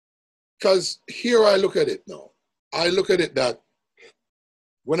 because here I look at it now. I look at it that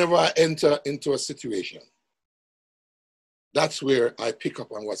whenever I enter into a situation, that's where I pick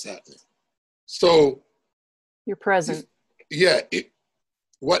up on what's happening. So you're present. Yeah,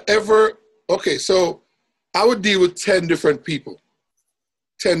 whatever. Okay, so I would deal with 10 different people,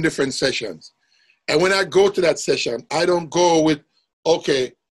 10 different sessions. And when I go to that session, I don't go with,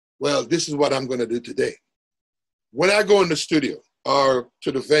 okay, well, this is what I'm going to do today. When I go in the studio or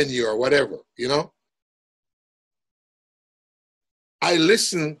to the venue or whatever, you know, I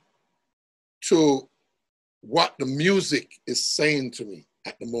listen to what the music is saying to me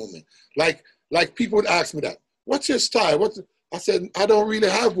at the moment. Like people would ask me that, what's your style? I said, I don't really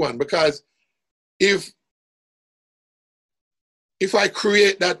have one, because if I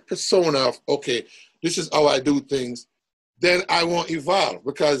create that persona of, okay, this is how I do things, then I won't evolve,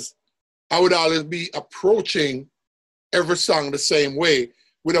 because I would always be approaching every song the same way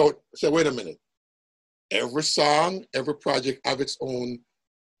without, say, wait a minute. Every song, every project have its own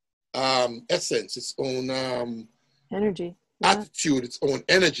essence, its own energy, attitude, its own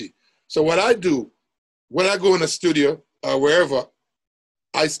energy. So what I do, when I go in a studio or wherever,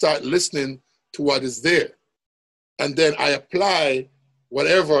 I start listening to what is there. And then I apply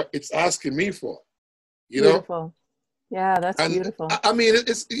whatever it's asking me for. You beautiful. Know? Yeah, that's beautiful. I mean,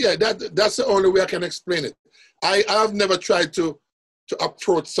 that's the only way I can explain it. I've never tried to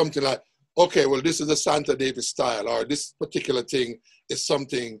approach something like, okay, well, this is a Santa Davis style, or this particular thing is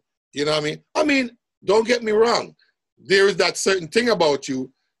something, you know what I mean? I mean, don't get me wrong. There is that certain thing about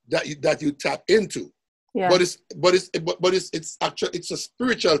you that you tap into. Yeah. But it's actually, it's a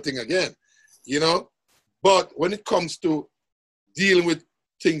spiritual thing again, you know? But when it comes to dealing with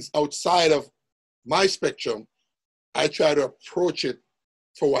things outside of my spectrum, I try to approach it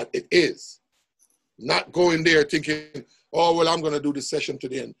for what it is. Not going there thinking, oh, well, I'm going to do this session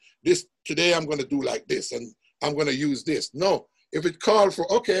today, and today I'm going to do like this, and I'm going to use this. No, if it called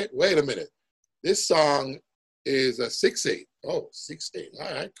for, okay, wait a minute. This song is a 6/8. Oh, 6/8.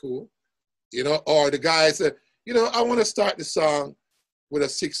 All right, cool. You know, or the guy said, you know, I want to start the song with a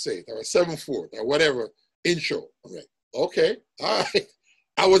 6/8 or a 7/4 or whatever intro. I'm like, okay, all right.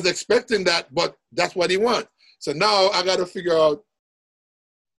 I was expecting that, but that's what he wants. So now I got to figure out.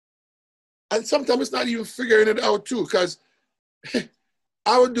 And sometimes it's not even figuring it out too, because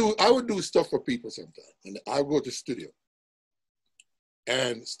I would do stuff for people sometimes. And I'll go to the studio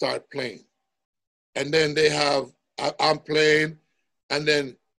and start playing. And then I'm playing, and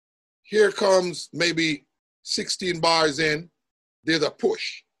then here comes maybe 16 bars in, there's a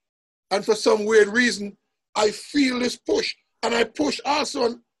push. And for some weird reason, I feel this push, and I push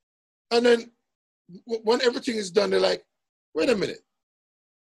also. And then when everything is done, they're like, wait a minute.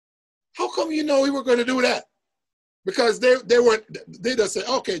 How come you know we were going to do that? Because they just say,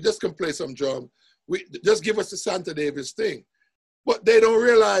 okay, just can play some drum. Just give us the Santa Davis thing. But they don't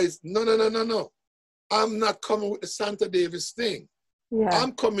realize, no. I'm not coming with the Santa Davis thing. Yeah.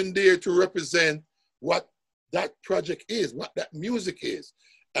 I'm coming there to represent what that project is, what that music is.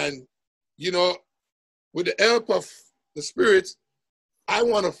 And, you know, with the help of the spirits, I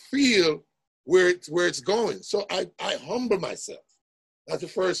want to feel where it's going. So I humble myself. That's the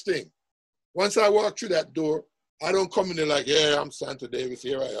first thing. Once I walk through that door, I don't come in there like, yeah, I'm Santa Davis,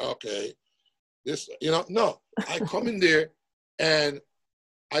 here okay. This, you know, no. I come in there and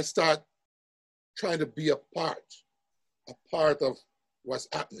I start trying to be a part of what's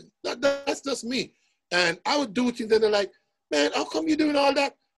happening. That's just me. And I would do things that they're like, man, how come you're doing all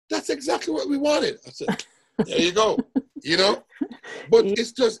that? That's exactly what we wanted. I said, there you go, you know? But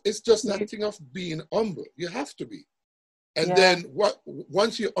it's just that thing of being humble. You have to be. And then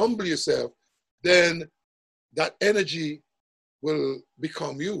once you humble yourself, then that energy will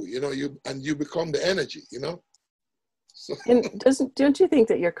become you, you know, you become the energy, you know? So. And don't you think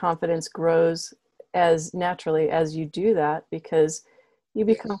that your confidence grows as naturally as you do that, because you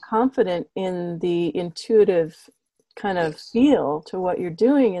become confident in the intuitive kind of feel to what you're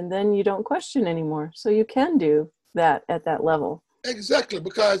doing, and then you don't question anymore. So you can do that at that level. Exactly,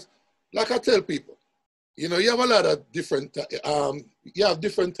 because like I tell people, you know, you have a lot of different, you have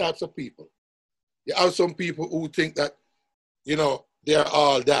different types of people. You have some people who think that, you know, they're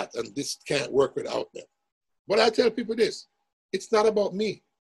all that and this can't work without them. But I tell people this, it's not about me.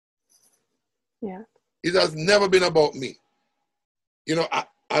 Yeah. It has never been about me. You know,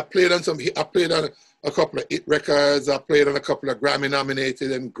 I played on a couple of hit records. I played on a couple of Grammy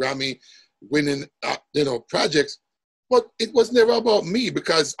nominated and Grammy winning, you know, projects. But it was never about me,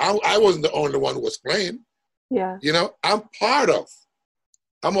 because I wasn't the only one who was playing. Yeah. You know, I'm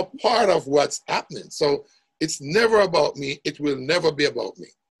a part of what's happening. So it's never about me. It will never be about me.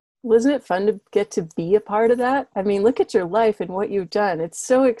 Wasn't it fun to get to be a part of that? I mean, look at your life and what you've done. It's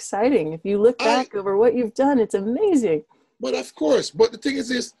so exciting. If you look back over what you've done, it's amazing. But of course, but the thing is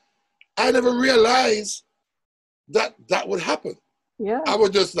this, I never realized that that would happen. Yeah. I was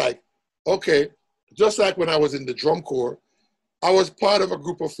just like, okay, just like when I was in the drum corps, I was part of a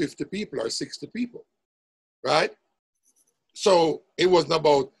group of 50 people or 60 people, right? So it wasn't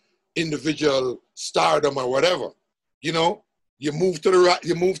about individual stardom or whatever, you know? You move to the right,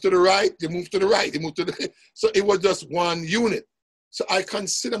 you move to the right, you move to the right, you move to the... So it was just one unit. So I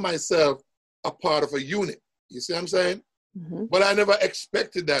consider myself a part of a unit. You see what I'm saying? Mm-hmm. But I never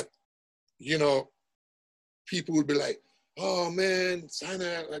expected that, you know, people would be like, oh man,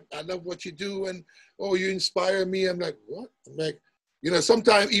 Sana, I love what you do, and oh, you inspire me. I'm like, what? I'm like, you know,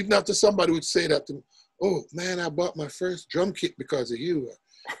 sometimes even after somebody would say that to me, oh man, I bought my first drum kit because of you.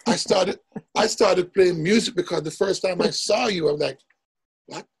 I started playing music because the first time I saw you, I was like,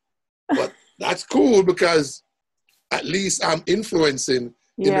 what? But that's cool because at least I'm influencing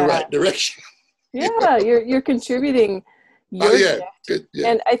in the right direction. Yeah, you're contributing your gift. Good, yeah.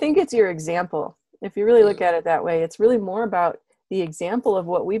 And I think it's your example. If you really look at it that way, it's really more about the example of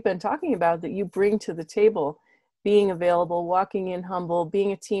what we've been talking about that you bring to the table, being available, walking in humble,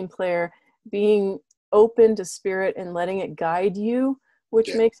 being a team player, being open to spirit and letting it guide you,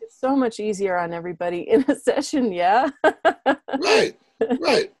 which makes it so much easier on everybody in a session. Yeah. Right.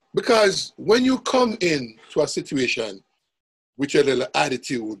 Because when you come in to a situation with your little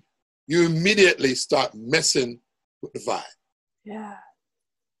attitude, you immediately start messing with the vibe. Yeah,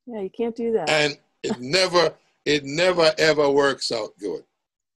 you can't do that. And it never ever works out good.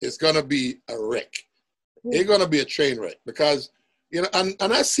 It's gonna be a wreck. It's gonna be a train wreck because, you know, and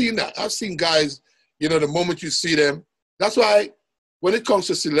I've seen that. I've seen guys, you know, the moment you see them, that's why when it comes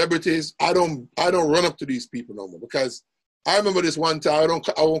to celebrities, I don't run up to these people no more, because I remember this one time,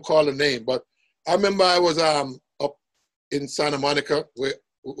 I won't call the name, but I remember I was up in Santa Monica where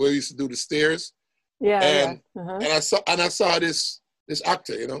we used to do the stairs. And I saw this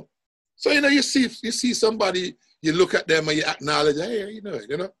actor, you know. So, you know, you see somebody, you look at them and you acknowledge, hey, you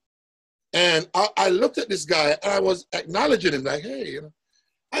know. And I looked at this guy and I was acknowledging him like, hey, you know.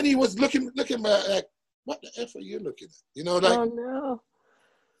 And he was looking like, what the F are you looking at? You know, like, oh no.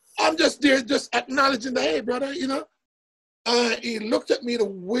 I'm just there, just acknowledging that, hey, brother, you know. He looked at me the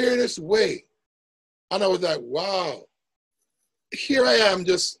weirdest way. And I was like, wow. Here I am,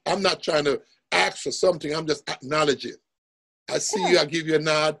 I'm not trying to ask for something. I'm just acknowledging. I see you, I give you a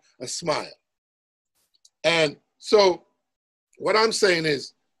nod, a smile. And so what I'm saying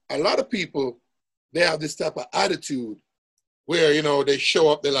is, a lot of people, they have this type of attitude where, you know, they show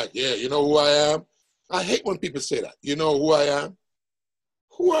up, they're like, yeah, you know who I am? I hate when people say that. You know who I am?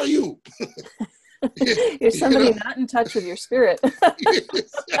 Who are you? You're somebody not in touch with your spirit.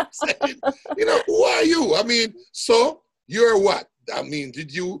 You know, who are you? I mean, so you're what? I mean,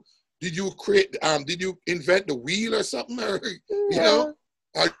 did you create, did you invent the wheel or something? Or, you know,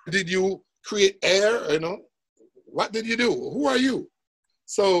 or did you create air? You know, what did you do? Who are you?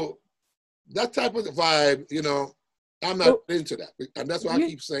 So that type of vibe, you know, I'm not into that. And that's why I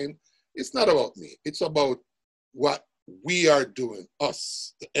keep saying, it's not about me. It's about what we are doing,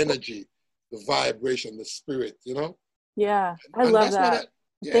 us, the energy, the vibration, the spirit, you know? Yeah, I love that.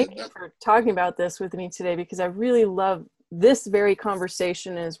 Thank you for talking about this with me today, because I really love this very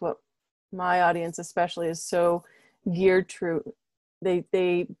conversation is what my audience especially is so geared to.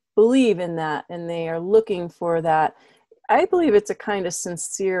 They believe in that and they are looking for that. I believe it's a kind of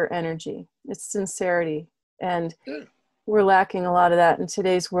sincere energy. It's sincerity. And we're lacking a lot of that in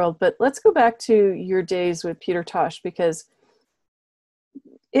today's world. But let's go back to your days with Peter Tosh, because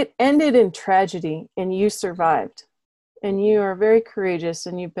it ended in tragedy and you survived. And you are very courageous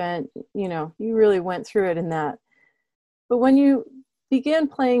and you've been, you know, you really went through it in that. But when you began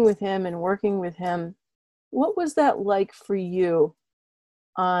playing with him and working with him, what was that like for you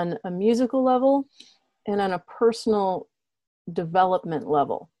on a musical level and on a personal development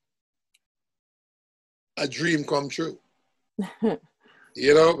level? A dream come true.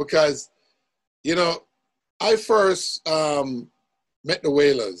 You know, because, you know, I first met the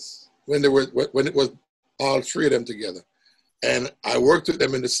Wailers when it was all three of them together. And I worked with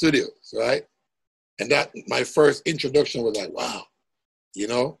them in the studios, right? And that, my first introduction was like, wow, you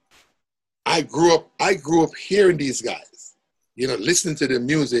know, I grew up hearing these guys, you know, listening to their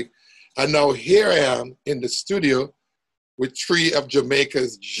music. And now here I am in the studio with three of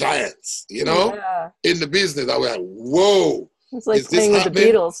Jamaica's giants, you know, in the business. I was like, whoa. It's like Is this playing with the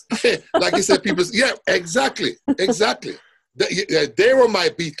happening? Beatles. Like you said, people, yeah, exactly, exactly. They were my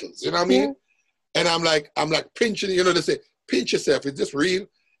Beatles, you know what I mean? Yeah. And I'm like pinching, you know, they say, pinch yourself. Is this real?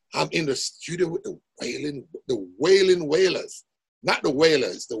 I'm in the studio with the Wailing Wailers. Not the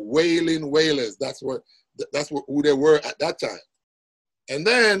Wailers, the Wailing Wailers. Who they were at that time. And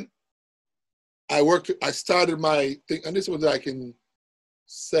then I started my thing, and this was like in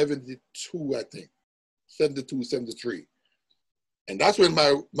 72, I think. 72, 73. And that's when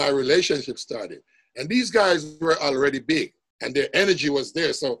my relationship started. And these guys were already big and their energy was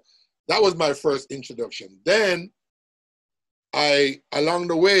there. So that was my first introduction. Then along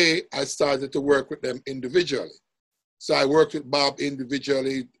the way, I started to work with them individually. So I worked with Bob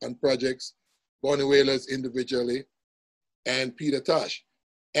individually on projects, Bonnie Wailers individually, and Peter Tosh.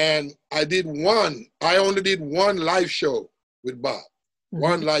 And I only did one live show with Bob,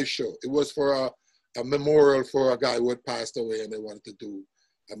 one live show. It was for a memorial for a guy who had passed away, and they wanted to do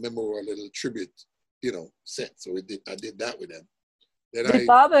a memorial, little tribute, set. So I did that with them. Did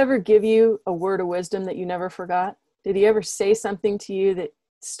Bob ever give you a word of wisdom that you never forgot? Did he ever say something to you that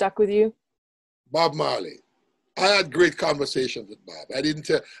stuck with you? Bob Marley. I had great conversations with Bob. I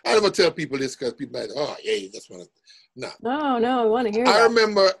never tell people this because people might, oh, yeah, you just want to, no. No, I want to hear that. I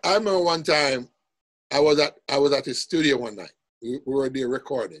remember one time I was at his studio one night. We were there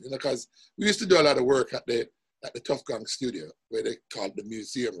recording, because we used to do a lot of work at the Tough Gang studio, where they called the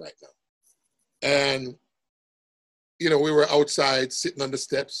museum right now. And, we were outside sitting on the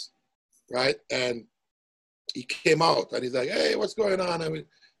steps, right? And he came out and he's like, hey, what's going on? I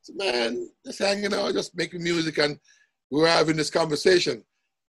said, man, just hanging out, just making music. And we were having this conversation.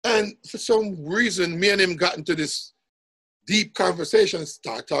 And for some reason, me and him got into this deep conversation,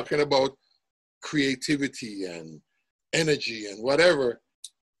 start talking about creativity and energy and whatever.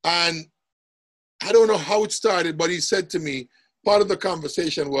 And I don't know how it started, but he said to me, part of the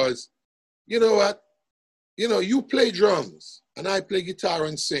conversation was, you know what? You play drums and I play guitar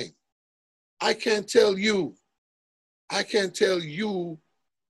and sing. I can't tell you how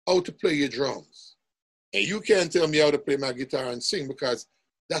to play your drums. And you can't tell me how to play my guitar and sing, because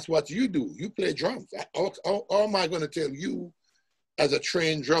that's what you do. You play drums. How am I going to tell you, as a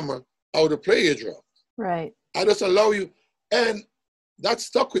trained drummer, how to play your drums? Right. I just allow you. And that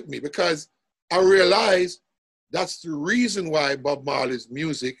stuck with me, because I realized that's the reason why Bob Marley's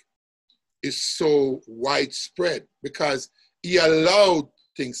music is so widespread, because he allowed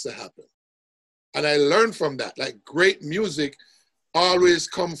things to happen. And I learned from that. Like, great music always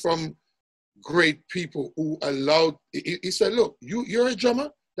come from great people who allowed. He said, look, you're a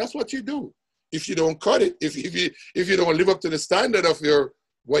drummer. That's what you do. If you don't cut it, if you don't live up to the standard of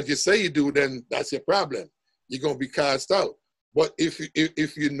what you say you do, then that's your problem. You're gonna be cast out. But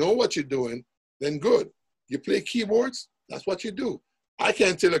if you know what you're doing, then good. You play keyboards, that's what you do. I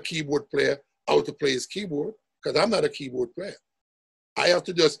can't tell a keyboard player how to play his keyboard, because I'm not a keyboard player. I have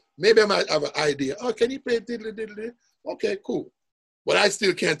to maybe I might have an idea. Oh, can you play diddly diddly? Okay, cool. But I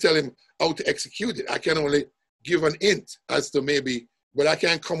still can't tell him how to execute it. I can only give an hint as to maybe, but I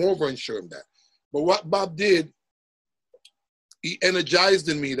can't come over and show him that. But what Bob did, he energized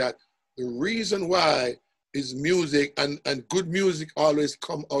in me that the reason why his music and good music always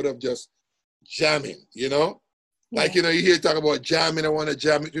come out of just jamming, Like, you hear talk about jamming, I want to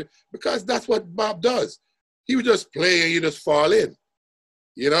jam it, because that's what Bob does. He would just play and you just fall in,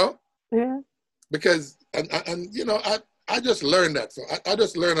 Yeah. Because, I just learned that. So I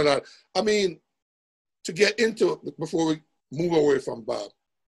just learned a lot. I mean, to get into it, before we move away from Bob,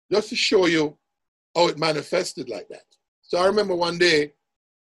 just to show you how it manifested like that. So I remember one day,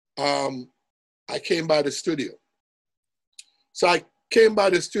 I came by the studio. So I came by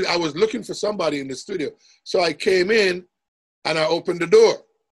the studio. I was looking for somebody in the studio. So I came in and I opened the door.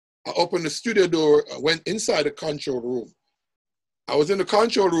 I opened the studio door, I went inside the control room. I was in the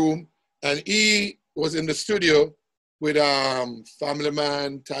control room and he was in the studio with Family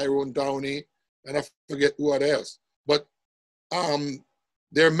Man, Tyrone Downey, and I forget who else. But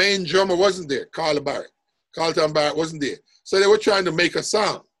their main drummer wasn't there, Carlton Barrett wasn't there. So they were trying to make a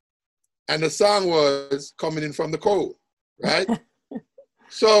song. And the song was Coming In From the Cold, right?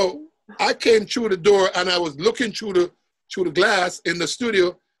 So I came through the door and I was looking through the glass in the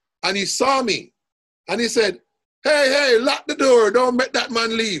studio, and he saw me and he said, hey, lock the door, don't make that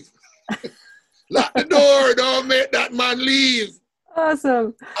man leave. Lock the door, don't make that man leave.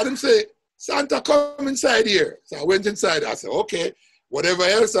 Awesome. I didn't say, Santa, come inside here. So I went inside. I said, okay, whatever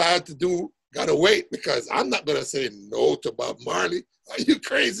else I had to do, gotta wait, because I'm not gonna say no to Bob Marley. Are you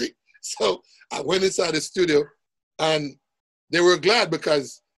crazy? So I went inside the studio and they were glad,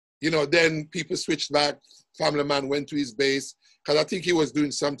 because, then people switched back. Family Man went to his bass. because I think he was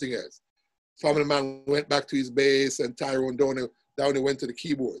doing something else. Family Man went back to his bass, and Tyrone Downey went to the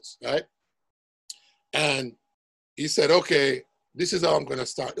keyboards, right? And he said, okay, this is how I'm going to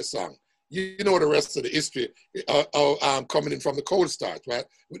start the song. You know the rest of the history, coming in from the cold start, right?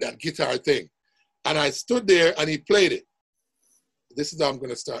 With that guitar thing. And I stood there and he played it. This is how I'm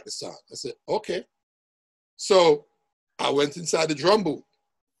going to start the song. I said, okay. So I went inside the drum booth.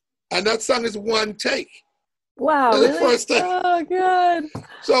 And that song is one take. Wow, That's really? the first time. Oh, good.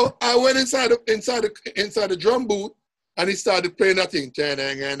 So I went inside the drum booth and he started playing that thing.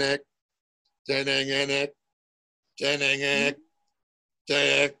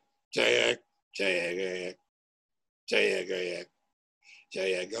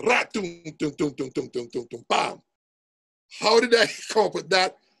 Bam. How did I come up with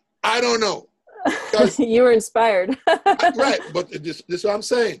that? I don't know. You were inspired. Right, but this is what I'm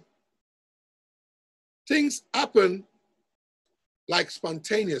saying. Things happen like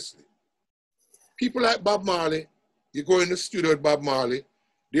spontaneously. People like Bob Marley, you go in the studio with Bob Marley,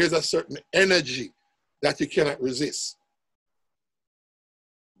 there's a certain energy that you cannot resist.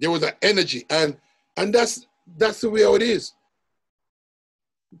 There was an energy, and that's the way how it is.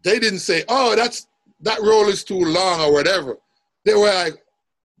 They didn't say, oh, that roll is too long or whatever. They were like,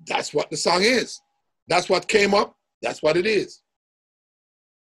 that's what the song is. That's what came up. That's what it is.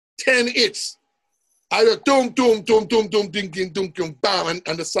 10 hits. I just doom, doom, doom, doom, doom, ding, ding, doom, doom, bam,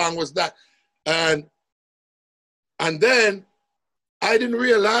 and the song was that. And then I didn't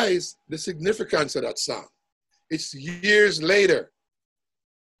realize the significance of that song. It's years later.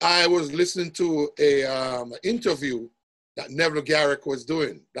 I was listening to an interview that Neville Garrick was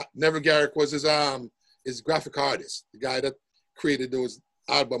doing. That Neville Garrick was his graphic artist, the guy that created those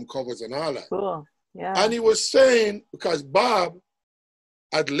album covers and all that. Cool. Yeah. And he was saying, because Bob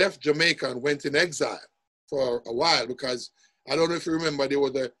had left Jamaica and went in exile for a while, because I don't know if you remember, there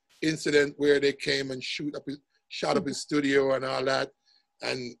was an incident where they came and shot up his studio and all that.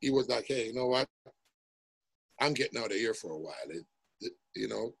 And he was like, hey, you know what? I'm getting out of here for a while.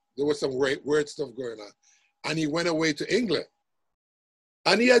 There was some weird stuff going on. And he went away to England.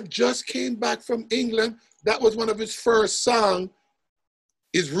 And he had just came back from England. That was one of his first songs,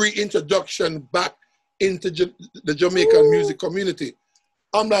 his reintroduction back into the Jamaican music community.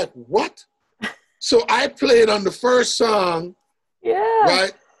 I'm like, what? So I played on the first song,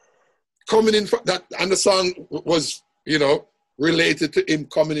 right? Coming in from that, and the song was, related to him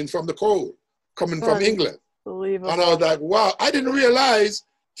coming in from the cold, coming from England. Unbelievable. And I was like, wow, I didn't realize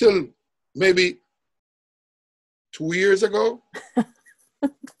till maybe 2 years ago.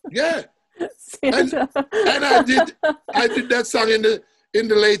 Yeah. And I did that song in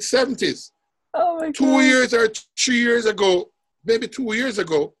the late 70s. Oh my God. 2 years or 3 years ago, maybe 2 years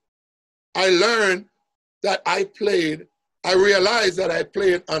ago, I learned that I realized that I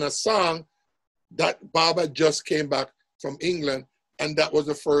played on a song that Bob had just came back from England, and that was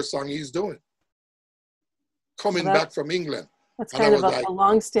the first song he's doing. Coming back from England. That's kind of a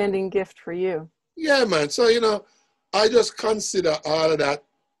long-standing gift for you. Yeah, man. So, I just consider all of that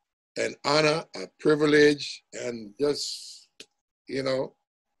an honor, a privilege, and just,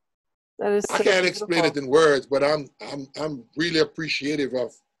 that is so I can't explain it in words, but I'm really appreciative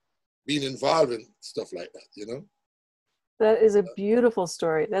of being involved in stuff like that, That is a beautiful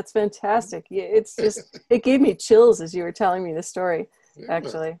story. That's fantastic. It's just, it gave me chills as you were telling me the story,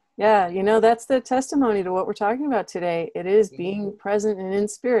 actually. Yeah, that's the testimony to what we're talking about today. It is being present and in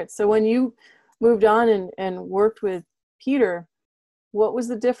spirit. So when you moved on and worked with Peter, what was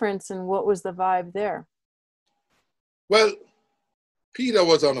the difference and what was the vibe there? Well, Peter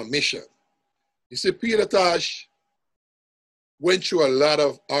was on a mission. You see, Peter Tosh went through a lot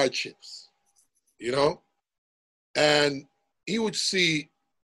of hardships, and he would see,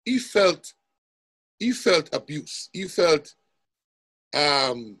 he felt abuse. He felt,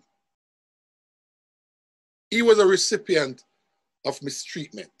 he was a recipient of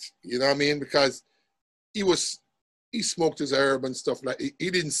mistreatment, you know what I mean? Because he smoked his herb and stuff like that. He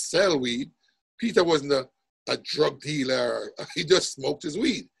didn't sell weed. Peter wasn't a drug dealer. He just smoked his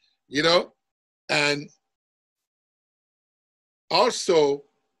weed, And also,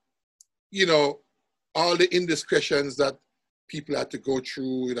 all the indiscretions that people had to go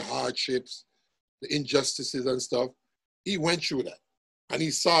through, the hardships, the injustices and stuff, he went through that and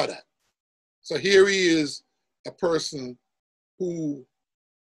he saw that. So here he is, a person who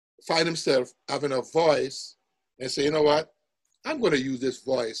find himself having a voice and say, you know what, I'm going to use this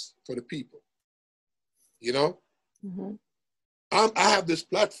voice for the people. Mm-hmm. I have this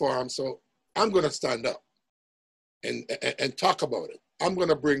platform, so I'm going to stand up and talk about it. I'm going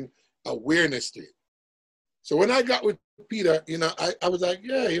to bring awareness to it. So when I got with Peter, you know, I was like,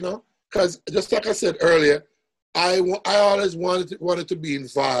 yeah, you know, because just like I said earlier, I always wanted to be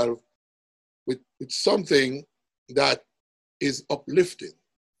involved with something that is uplifting,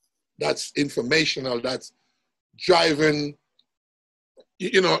 that's informational, that's driving,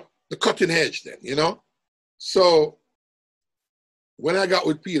 you know, the cutting edge then, you know? So when I got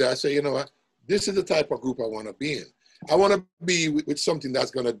with Peter, I said, you know what, this is the type of group I want to be in. I want to be with something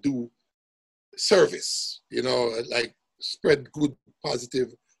that's going to do service, you know, like spread good,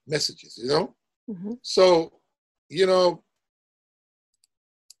 positive messages, you know? Mm-hmm. So, you know,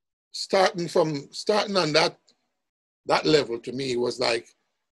 starting on that level to me was like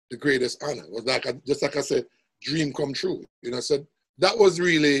the greatest honor. It was like, just like I said, dream come true, you know? So that was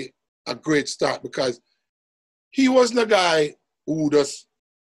really a great start because he wasn't a guy who just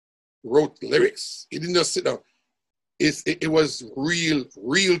wrote lyrics. He didn't just sit down. It was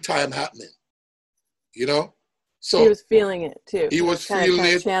real time happening, you know? So he was feeling it too. He was kind feeling of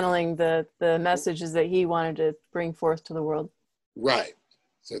it. channeling the messages that he wanted to bring forth to the world. Right.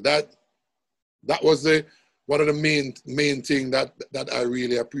 So that was one of the main thing that I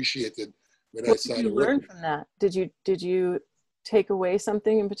really appreciated when I started. What did you learn from that? Did you take away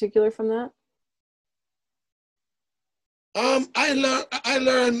something in particular from that? I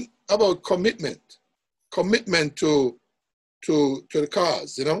learned about commitment to the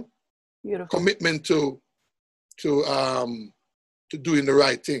cause, you know. Beautiful. Commitment to doing the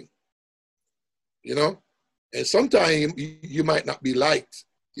right thing, you know. And sometimes you might not be liked,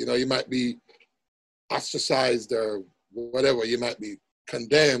 you know. You might be ostracized or whatever. You might be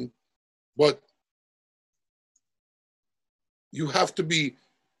condemned, but you have to be,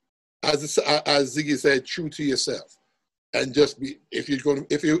 as Ziggy said, true to yourself. And just be, if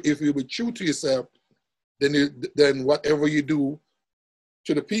you be true to yourself, then whatever you do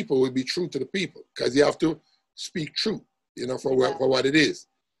to the people will be true to the people, because you have to speak truth, you know, for what it is,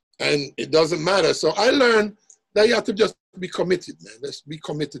 and it doesn't matter. So I learned that you have to just be committed, man. Let's be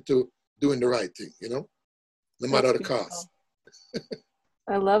committed to doing the right thing, you know, no matter the cost.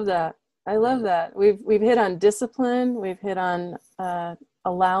 I love that. I love that. We've hit on discipline. We've hit on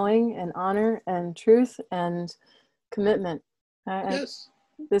allowing and honor and truth and commitment. Yes.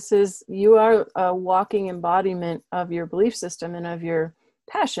 You are a walking embodiment of your belief system and of your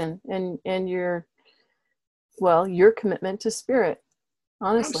passion and your commitment to spirit,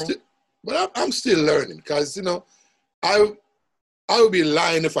 honestly. I'm still learning, because, you know, I would be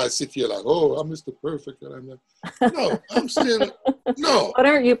lying if I sit here like, oh, I'm Mr. Perfect. And I'm like, no, I'm still, no. What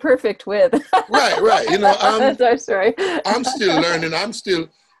aren't you perfect with? Right. You know, that's our story. I'm still learning. I'm still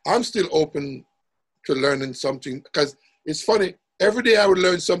open to learning something, because it's funny. Every day I would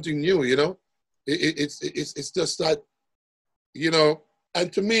learn something new, you know. It's just that, you know,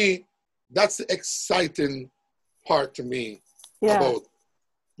 and to me, that's the exciting part to me about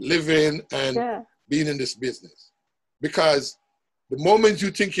living and being in this business. Because the moment you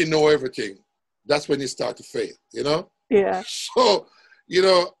think you know everything, that's when you start to fail, you know? Yeah. So, you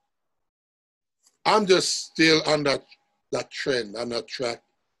know, I'm just still on that trend, on that track,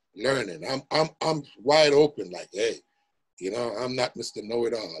 learning. I'm wide open, like, hey, you know, I'm not Mr.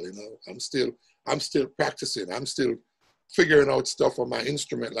 Know-it-all, you know. I'm still practicing. I'm still figuring out stuff on my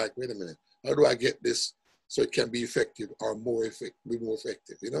instrument, like, wait a minute, how do I get this so it can be effective or more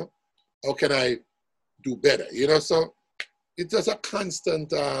effective, you know? How can I do better, you know? So it's just a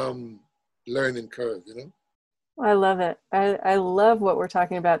constant learning curve, you know? I love it. I love what we're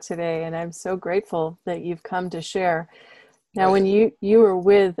talking about today, and I'm so grateful that you've come to share. Now, when you were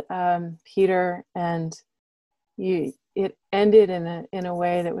with Peter, and it ended in a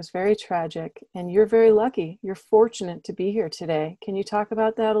way that was very tragic, and you're very lucky. You're fortunate to be here today. Can you talk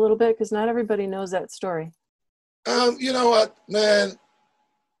about that a little bit? Because not everybody knows that story. You know what, man?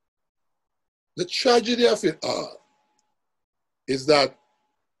 The tragedy of it all is that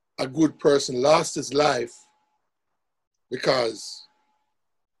a good person lost his life because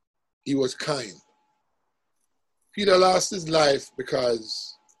he was kind. Peter lost his life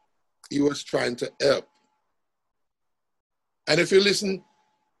because he was trying to help. And if you listen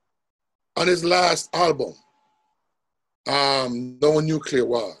on his last album, No Nuclear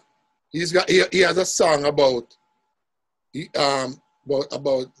War, he has a song about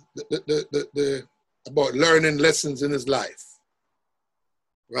learning lessons in his life,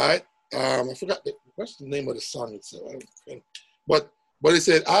 right? I forgot what's the name of the song itself, but he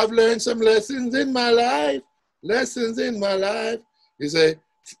said, I've learned some lessons in my life. He said,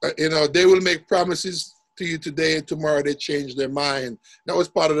 you know, they will make promises to you today and tomorrow they change their mind. That was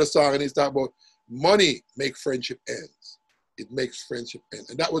part of the song, and he's talking about money make friendship ends. it makes friendship end.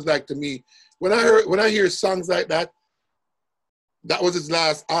 And that was like, to me, when I hear songs like that, that was his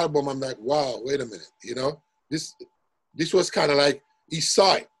last album. I'm like, wow, wait a minute, you know, this was kind of like he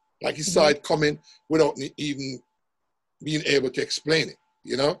saw it, like he saw it coming without even being able to explain it,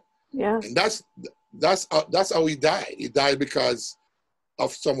 you know. Yeah. And that's how he died. He died because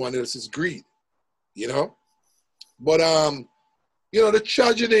of someone else's greed, you know. But you know, the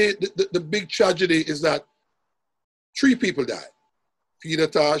tragedy, the big tragedy is that 3 people died: Peter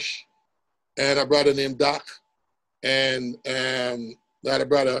Tosh, and a brother named Doc, and the other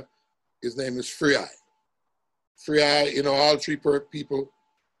brother, his name is Free Eye. Free Eye, you know, all 3 people,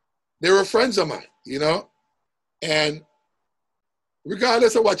 they were friends of mine, you know. And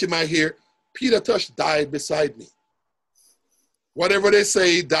regardless of what you might hear, Peter Tosh died beside me. Whatever they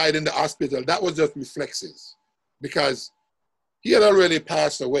say, he died in the hospital, that was just reflexes, because he had already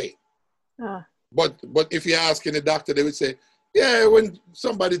passed away. But if you ask any doctor, they would say, yeah, when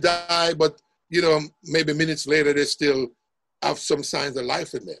somebody died, but you know, maybe minutes later, they still have some signs of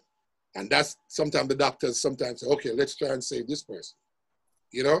life in them. And that's sometimes the doctors sometimes say, okay, let's try and save this person,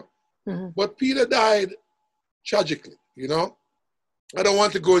 you know? But Peter died tragically, you know? I don't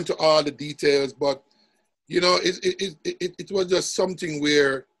want to go into all the details, but, you know, it was just something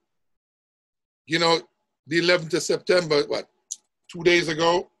where, you know, the 11th of September, 2 days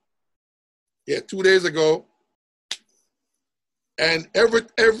ago? Yeah, 2 days ago. And every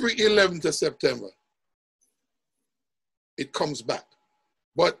 11th of September, it comes back.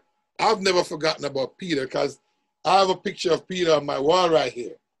 But I've never forgotten about Peter, because I have a picture of Peter on my wall right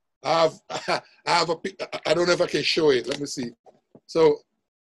here. I have a picture. I don't know if I can show it. Let me see. So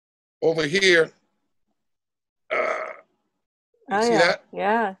over here, you see that?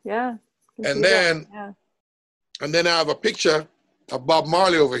 Yeah. And then I have a picture of Bob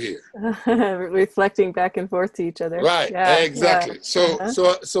Marley over here. Reflecting back and forth to each other. Right, exactly. Yeah.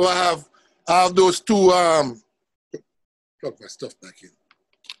 So I have those 2, plug my stuff back in.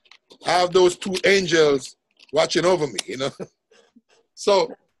 I have those 2 angels watching over me, you know.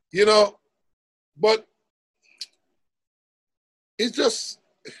 So, you know, but it's just,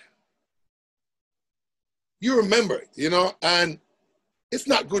 you remember it, you know, and it's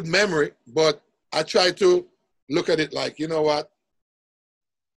not good memory, but I try to look at it like, you know what?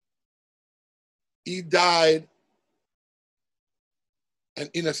 He died an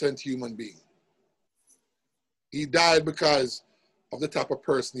innocent human being. He died because of the type of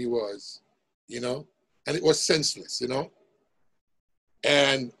person he was, you know, and it was senseless, you know.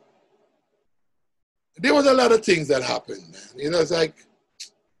 And there was a lot of things that happened, man. You know, it's like,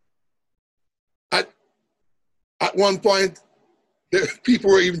 at one point, people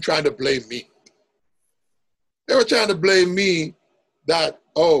were even trying to blame me. They were trying to blame me that,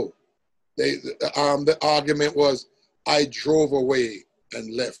 oh, the argument was I drove away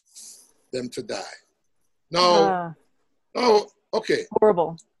and left them to die. No, okay.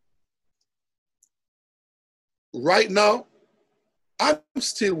 Horrible. Right now, I'm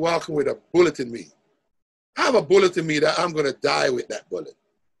still walking with a bullet in me. I have a bullet in me that I'm going to die with that bullet.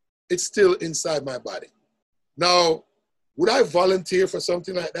 It's still inside my body. Now, would I volunteer for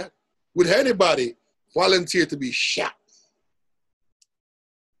something like that? Would anybody volunteer to be shot?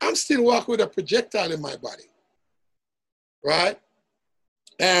 I'm still walking with a projectile in my body, right?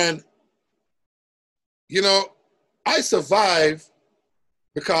 And, you know, I survive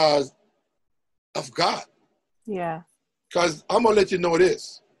because of God. Yeah. Because I'm going to let you know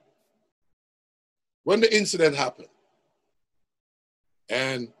this. When the incident happened,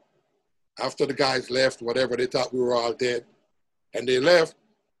 and after the guys left, whatever, they thought we were all dead, and they left,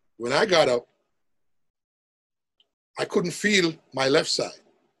 when I got up, I couldn't feel my left side.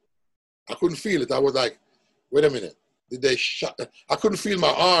 I couldn't feel it. I was like, wait a minute, did they shot? I couldn't feel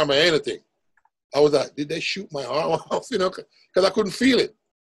my arm or anything. I was like, did they shoot my arm off? You know, because I couldn't feel it.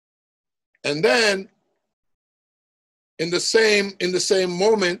 And then in the same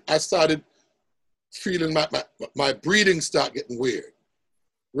moment, I started feeling my breathing start getting weird.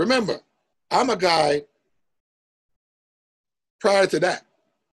 Remember, I'm a guy, prior to that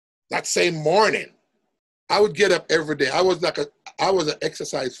same morning, I would get up every day. I was an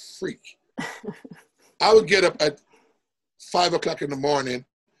exercise freak. I would get up at 5 o'clock in the morning,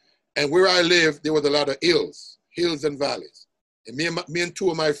 and where I lived, there was a lot of hills and valleys. And me and 2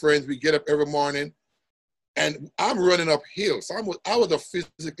 of my friends, we get up every morning, and I'm running up hills. I was a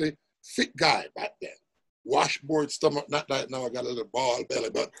physically fit guy back then. Washboard stomach, not like now I got a little ball belly,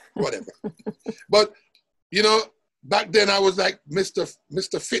 but whatever. But, you know, back then I was like Mr.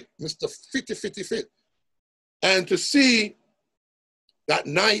 Fit, Mr. Fitty. And to see that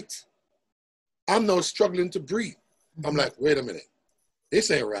night, I'm now struggling to breathe. I'm like, wait a minute, this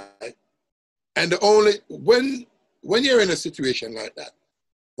ain't right. And when you're in a situation like that,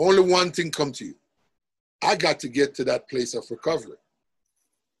 only one thing comes to you. I got to get to that place of recovery.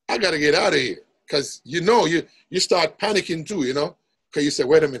 I got to get out of here. Because you start panicking too, because you say,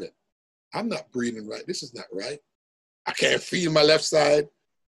 wait a minute, I'm not breathing right. This is not right. I can't feel my left side.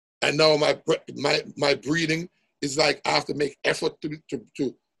 And now my breathing is like I have to make effort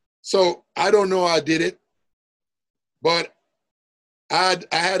to. So I don't know how I did it, but I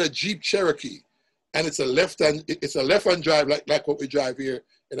had a Jeep Cherokee, and it's a left-hand drive like what we drive here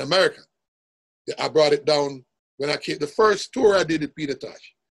in America. I brought it down when I came. The first tour I did at Peter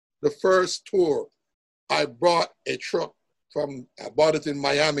Tosh. The first tour, I brought a truck I bought it in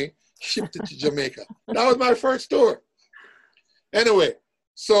Miami, shipped it to Jamaica. That was my first tour. Anyway,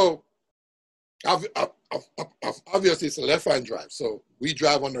 so obviously it's a left-hand drive. So we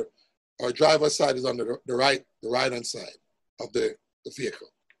drive our driver's side is on the right-hand side of the vehicle.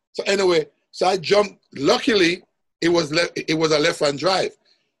 So anyway, so I jumped. Luckily, it was a left-hand drive,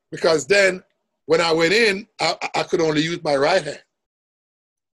 because then when I went in, I could only use my right hand.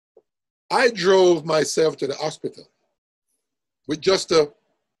 I drove myself to the hospital with just the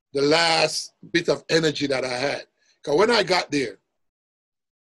last bit of energy that I had. Because when I got there,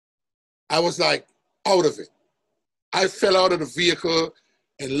 I was like out of it. I fell out of the vehicle,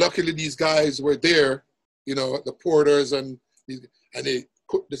 and luckily these guys were there, the porters, and they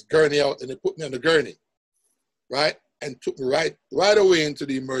put this gurney out, and they put me on the gurney, right? And took me right away into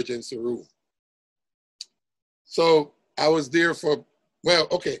the emergency room. So I was there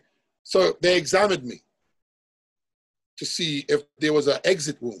so they examined me to see if there was an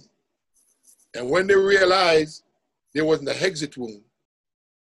exit wound. And when they realized there wasn't an exit wound,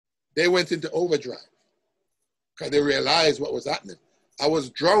 they went into overdrive, because they realized what was happening. I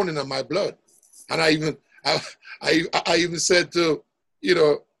was drowning in my blood. And I even said to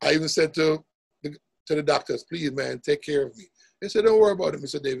the doctors, please, man, take care of me. They said, don't worry about it,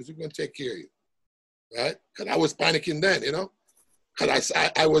 Mr. Davis, we're going to take care of you, right? Because I was panicking then, Because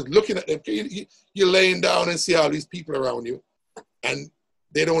I was looking at them. You're laying down and see all these people around you, and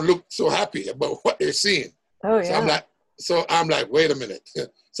they don't look so happy about what they're seeing. Oh, yeah. So I'm like, wait a minute.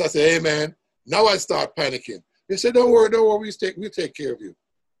 So I said, hey, man, now I start panicking. They said, don't worry, we'll take care of you.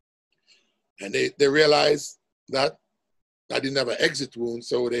 And they realized that I didn't have an exit wound,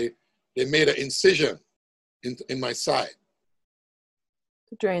 so they made an incision in my side.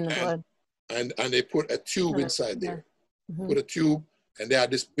 To drain the blood. And they put a tube inside there. Mm-hmm. Put a tube, and they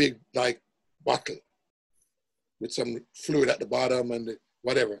had this big bottle with some fluid at the bottom and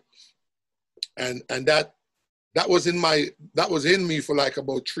whatever. And that was in me for like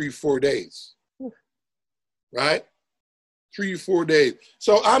about 3-4 days. Right? 3-4 days.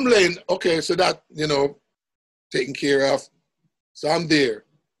 So I'm laying, okay, so that, taken care of. So I'm there.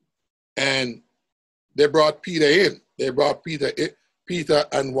 And they brought Peter in. They brought Peter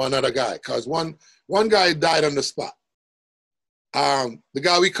and one other guy, because one guy died on the spot. The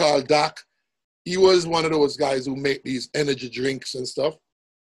guy we call Doc, he was one of those guys who make these energy drinks and stuff.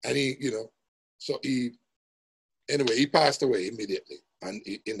 And he passed away immediately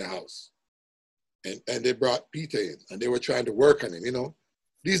in the house. And they brought Peter in, and they were trying to work on him,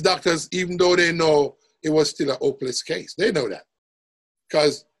 These doctors, even though they know it was still a hopeless case, they know that.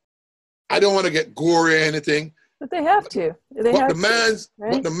 Because I don't want to get gory or anything. But they have to. But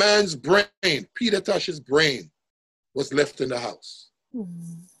the man's brain, Peter Tosh's brain, was left in the house.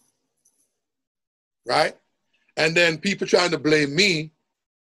 Mm-hmm. Right? And then people trying to blame me,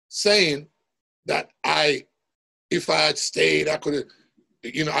 saying that if I had stayed, I could have,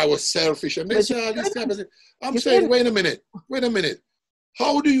 I was selfish. And they say all this type of thing. I'm saying, wait a minute.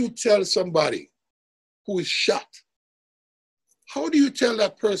 How do you tell somebody who is shot? How do you tell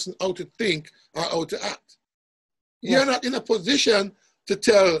that person how to think or how to act? Yeah. You're not in a position to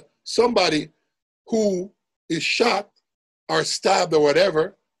tell somebody who is shot or stabbed or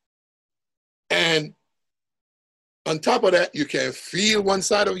whatever, and on top of that, you can feel one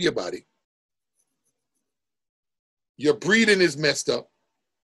side of your body. Your breathing is messed up,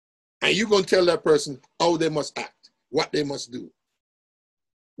 and you're going to tell that person how they must act, what they must do.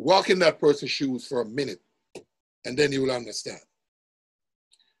 Walk in that person's shoes for a minute, and then you will understand.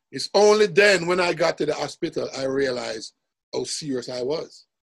 It's only then, when I got to the hospital, I realized how serious I was.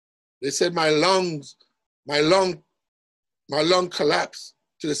 They said my lung collapsed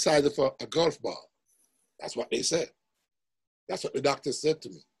to the size of a golf ball. That's what they said. That's what the doctor said to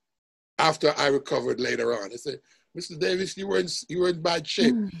me after I recovered later on. They said, Mr. Davis, you were in bad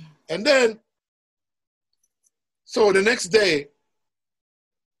shape. And then, so the next day,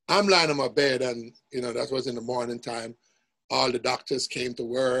 I'm lying on my bed, and that was in the morning time. All the doctors came to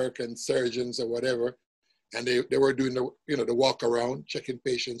work and surgeons or whatever, and they were doing the walk around, checking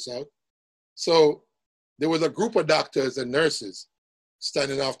patients out. So there was a group of doctors and nurses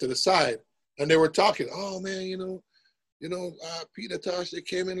standing off to the side, and they were talking. Oh man, Peter Tosh, they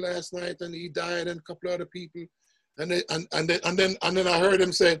came in last night and he died, and a couple of other people, and then I heard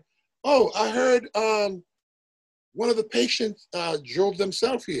him say, "Oh, I heard one of the patients drove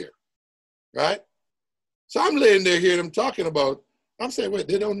themselves here, right?" So I'm laying there hearing them talking about. I'm saying, "Wait,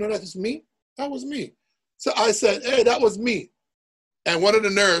 they don't know that it's me? That was me." So I said, "Hey, that was me." And one of the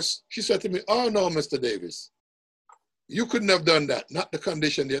nurse, she said to me, "Oh no, Mr. Davis, you couldn't have done that. Not the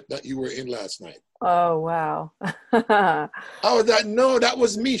condition that you were in last night." Oh, wow. I was like, "No, that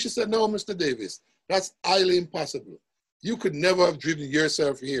was me." She said, "No, Mr. Davis, that's highly impossible. You could never have driven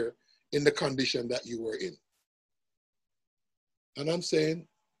yourself here in the condition that you were in." And I'm saying,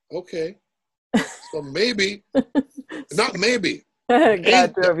 okay, so maybe, not maybe.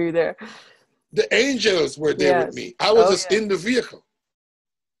 God drove you there. The angels were there with me. I was just in the vehicle,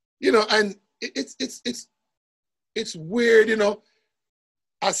 and it's weird,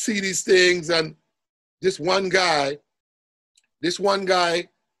 I see these things, and this one guy,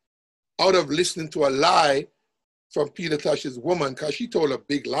 out of listening to a lie from Peter Tosh's woman, because she told a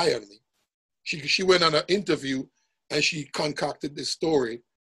big lie on me. She went on an interview and she concocted this story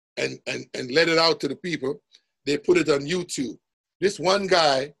and let it out to the people. They put it on YouTube. This one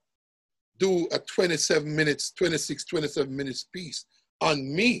guy do a 27 minutes piece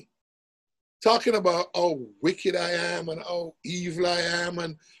on me, talking about how wicked I am and how evil I am,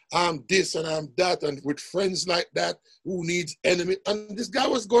 and I'm this and I'm that, and with friends like that, who needs enemy? And this guy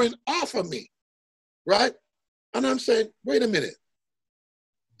was going off on me, right? And I'm saying, wait a minute.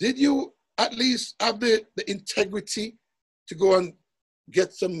 Did you at least have the integrity to go and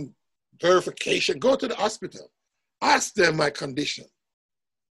get some verification? Go to the hospital. Ask them my condition.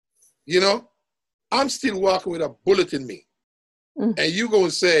 I'm still walking with a bullet in me. And you going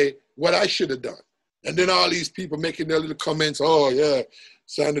to say what I should have done. And then all these people making their little comments, "Oh yeah,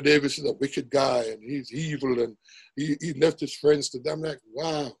 Sandra Davis is a wicked guy and he's evil and he left his friends to them." I'm like,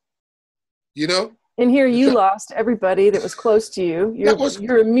 wow. And here you lost everybody that was close to you.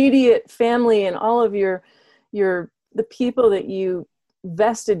 Your immediate family and all of the people that you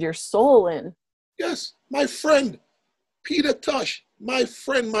vested your soul in. Yes, my friend, Peter Tosh, my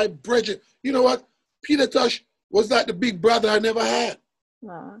friend, my brethren. You know what? Peter Tosh was like the big brother I never had.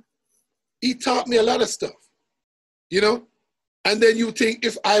 He taught me a lot of stuff, And then you think,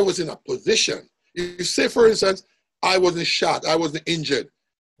 if I was in a position, if say for instance, I wasn't shot, I wasn't injured,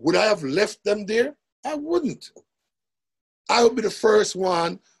 would I have left them there? I wouldn't. I would be the first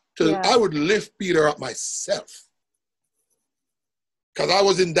one I would lift Peter up myself. Because I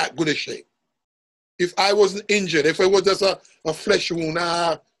was in that good a shape. If I wasn't injured, if it was just a flesh wound,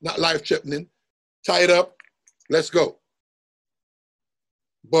 not life-threatening, tied up, let's go.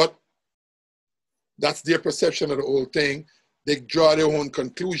 But that's their perception of the whole thing. They draw their own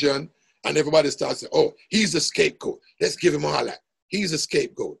conclusion, and everybody starts saying, "Oh, he's the scapegoat. Let's give him all that. He's a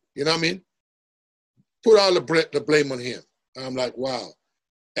scapegoat." You know what I mean? Put all the blame on him. And I'm like, wow.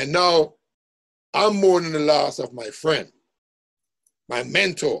 And now I'm mourning the loss of my friend, my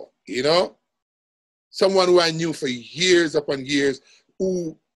mentor, someone who I knew for years upon years,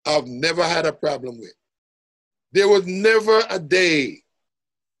 who I've never had a problem with. There was never a day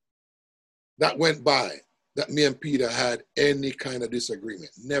that went by that me and Peter had any kind of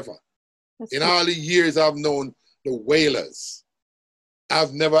disagreement. Never. In all the years I've known the Whalers,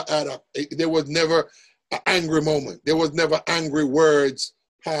 I've never had there was never an angry moment. There was never angry words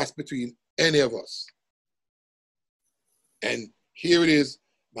passed between any of us. And here it is,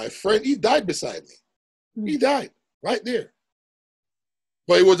 my friend, he died beside me. He died right there.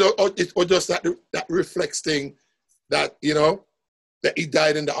 But it was just that reflex thing that, that he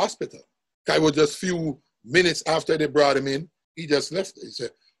died in the hospital. It was just few minutes after they brought him in, he just left. He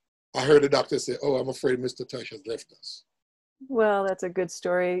said, I heard the doctor say, "Oh, I'm afraid Mr. Tosh has left us." Well, that's a good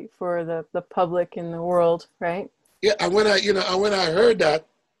story for the public in the world, right? Yeah, and when I heard that,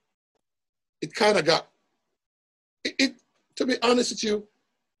 it kind of got, it, to be honest with you,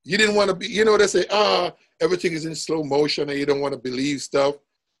 you didn't want to be, they say, everything is in slow motion and you don't want to believe stuff.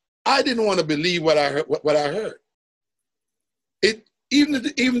 I didn't want to believe what I heard.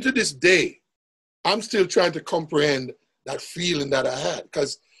 Even to this day, I'm still trying to comprehend that feeling that I had,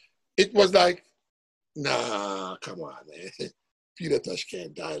 because it was like, nah, come on, man. Peter Tosh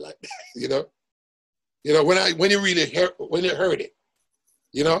can't die like that, when you heard it,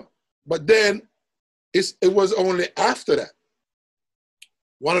 But then it was only after that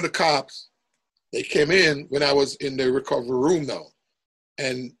one of the cops, they came in when I was in the recovery room now.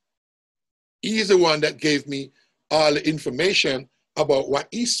 And he's the one that gave me all the information about what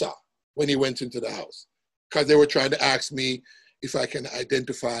he saw when he went into the house. Because they were trying to ask me if I can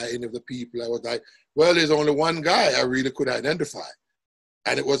identify any of the people. I was like, well, there's only one guy I really could identify.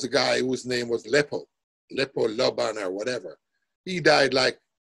 And it was a guy whose name was Lepo Laban or whatever. He died like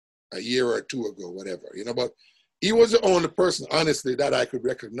a year or two ago, whatever, you know, but he was the only person, honestly, that I could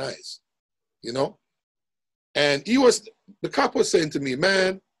recognize, you know? And the cop was saying to me,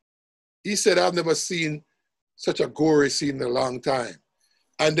 man, he said, I've never seen such a gory scene in a long time.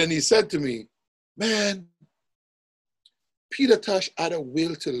 And then he said to me, man, Peter Tosh had a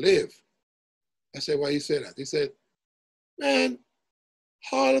will to live. I said, why you say that? He said, man,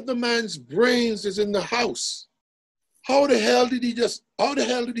 all of the man's brains is in the house. How the hell did he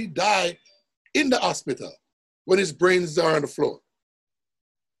die in the hospital when his brains are on the floor?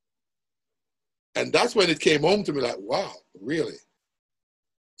 And that's when it came home to me like, wow, really?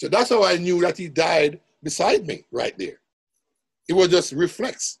 So that's how I knew that he died beside me right there. It was just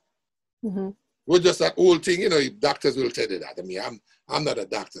reflex. Mm-hmm. It was just that old thing, you know, doctors will tell you that. I mean, I'm not a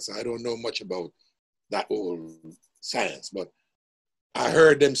doctor, so I don't know much about that old science, but I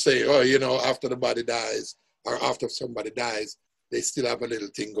heard them say, oh, you know, after the body dies or after somebody dies, they still have a little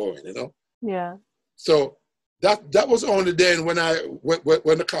thing going, you know? Yeah. So that was only then when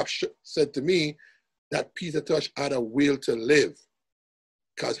when the cop said to me that Peter Tosh had a will to live.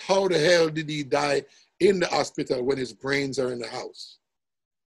 Because how the hell did he die in the hospital when his brains are in the house?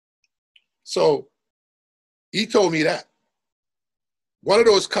 So he told me that. One of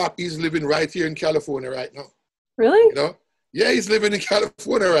those cops, he's living right here in California right now. Really? You know? Yeah, he's living in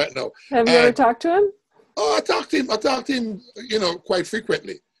California right now. Have you ever talked to him? Oh, I talked to him, you know, quite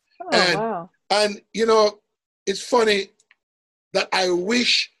frequently. Oh, wow. And, you know, it's funny that I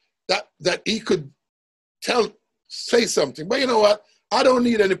wish that he could say something. But you know what? I don't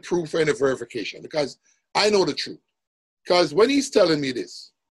need any proof or any verification because I know the truth. Because when he's telling me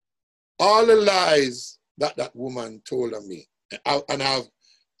this, all the lies that woman told on me, and I have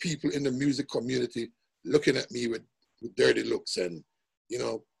people in the music community looking at me with dirty looks and, you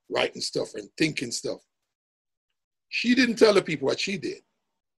know, writing stuff and thinking stuff. She didn't tell the people what she did.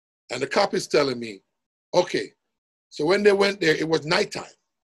 And the cop is telling me, okay, so when they went there, it was nighttime.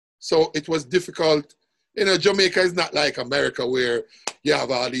 So it was difficult. You know, Jamaica is not like America where you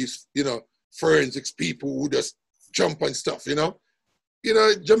have all these, you know, forensics people who just jump on stuff, you know. You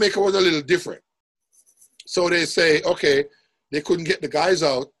know, Jamaica was a little different. So they say, okay, they couldn't get the guys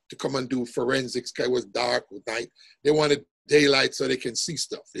out to come and do forensics because it was dark with night. They wanted daylight so they can see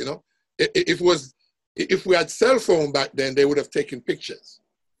stuff, you know. If we had cell phone back then, they would have taken pictures.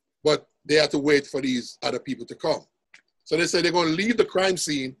 But they had to wait for these other people to come. So they said they're going to leave the crime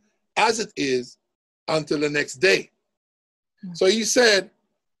scene as it is until the next day. So he said,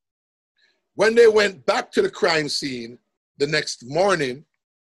 when they went back to the crime scene the next morning,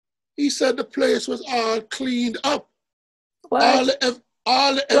 he said the place was all cleaned up. What?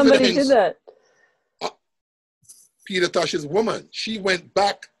 All the Somebody evidence. did that. Peter Tosh's woman, she went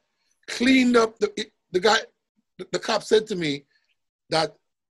back, cleaned up the cop said to me that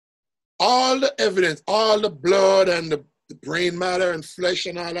all the evidence, all the blood and the brain matter and flesh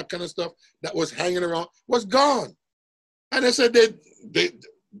and all that kind of stuff that was hanging around was gone. And I said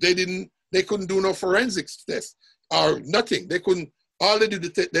they couldn't do no forensics test or nothing. They couldn't, all they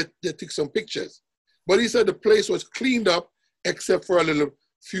did, they took some pictures. But he said the place was cleaned up except for a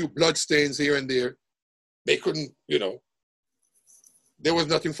few blood stains here and there. They couldn't, you know, there was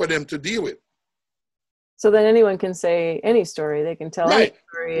nothing for them to deal with. So then anyone can say any story. They can tell Right. any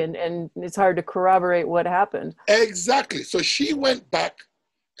story, and it's hard to corroborate what happened. Exactly. So she went back,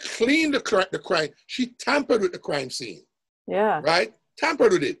 cleaned the crime. She tampered with the crime scene. Yeah. Right?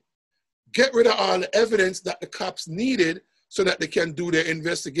 Tampered with it. Get rid of all the evidence that the cops needed so that they can do their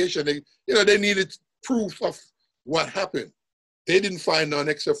investigation. They needed proof of what happened. They didn't find none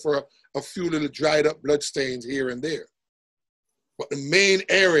except for a few little dried up blood stains here and there. But the main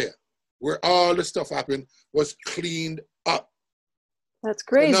area where all the stuff happened was cleaned up. That's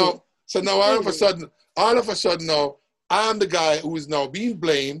crazy. So now all of a sudden now, I'm the guy who is now being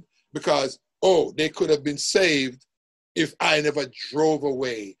blamed because, they could have been saved if I never drove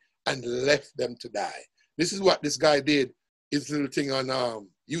away and left them to die. This is what this guy did, his little thing on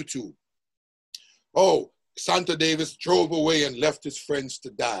YouTube. Oh, Santa Davis drove away and left his friends to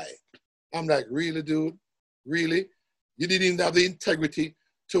die. I'm like, really, dude? Really? You didn't even have the integrity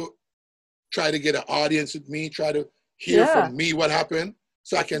to try to get an audience with me, try to hear from me what happened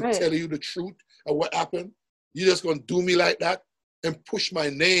so I can tell you the truth of what happened? You just going to do me like that? and push my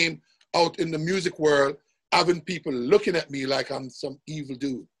name out in the music world, having people looking at me like I'm some evil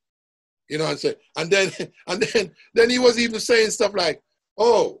dude. You know what I'm saying? And then he was even saying stuff like,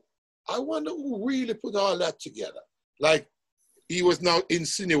 oh, I wonder who really put all that together. Like he was now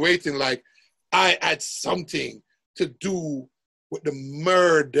insinuating like I had something to do with the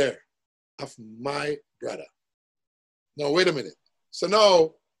murder of my brother. Now, wait a minute. So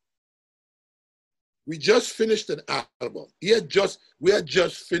now we just finished an album. We had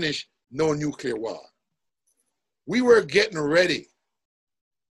just finished No Nuclear War. We were getting ready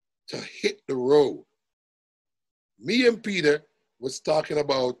to hit the road. Me and Peter was talking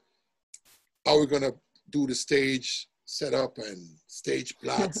about how we're gonna do the stage setup and stage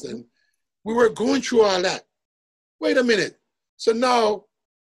plots, and we were going through all that. Wait a minute. So now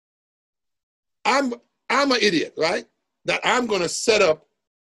I'm an idiot, right? That I'm gonna set up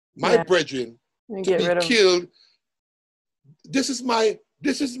my brethren to be killed. This is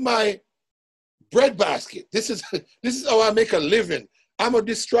my breadbasket. This is how I make a living. I'm gonna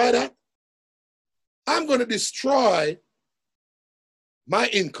destroy that. I'm gonna destroy my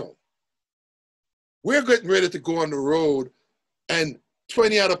income. We're getting ready to go on the road and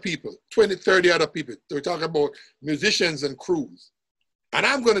 20 other people, 20, 30 other people. We're talking about musicians and crews. And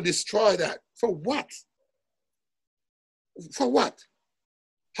I'm gonna destroy that. For what? For what?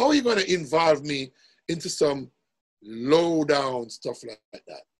 How are you gonna involve me into some low down stuff like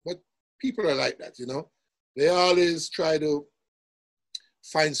that? But people are like that, you know? They always try to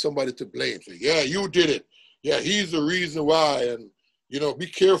find somebody to blame. Say, yeah, you did it. Yeah, he's the reason why. And, you know, be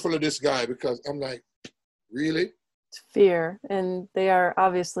careful of this guy, because I'm like, really? Fear. And they are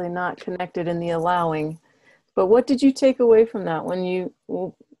obviously not connected in the allowing. But what did you take away from that when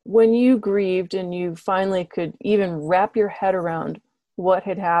you grieved and you finally could even wrap your head around what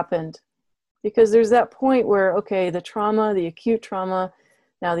had happened? Because there's that point where, okay, the trauma, the acute trauma,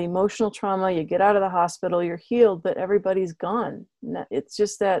 now the emotional trauma, you get out of the hospital, you're healed, but everybody's gone. It's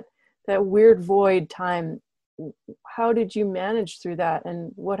just that weird void time. How did you manage through that,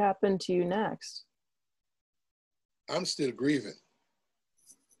 and what happened to you next? I'm still grieving.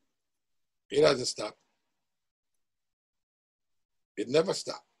 It doesn't stop. It never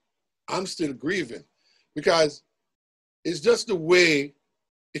stopped. I'm still grieving because it's just the way,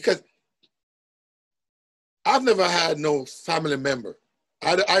 because I've never had no family member.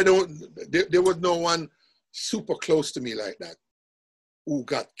 There was no one super close to me like that who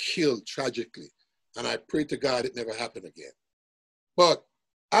got killed tragically. And I pray to God it never happened again. But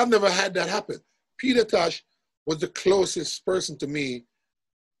I've never had that happen. Peter Tosh was the closest person to me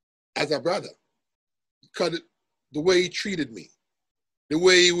as a brother, because the way he treated me, the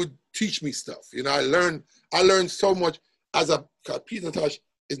way he would teach me stuff. You know, I learned so much because Peter Tosh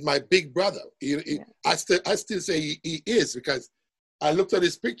is my big brother. I still say he is, because I looked at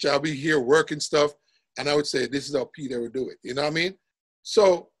his picture. I'll be here working stuff, and I would say, this is how Peter would do it. You know what I mean?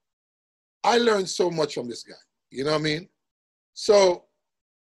 So I learned so much from this guy. You know what I mean? So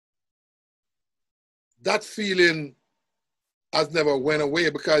that feeling has never went away,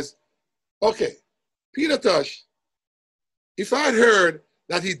 because, okay, Peter Tosh, if I'd heard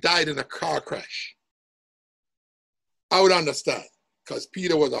that he died in a car crash, I would understand, because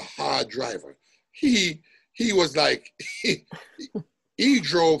Peter was a hard driver. He was like, he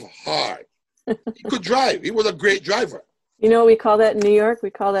drove hard. He could drive. He was a great driver. You know what we call that in New York? We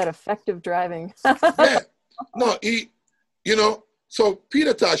call that effective driving. Yeah. No, you know, so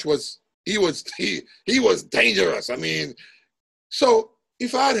Peter Tosh was dangerous. I mean, so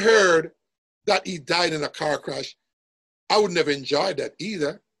if I'd heard that he died in a car crash, I would never enjoy that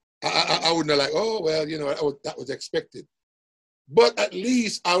either. I wouldn't have like, oh, well, you know, that was expected. But at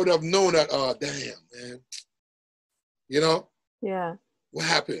least I would have known that, oh, damn, man. You know? Yeah. What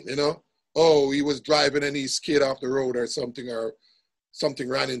happened, you know? Oh, he was driving and he skid off the road or something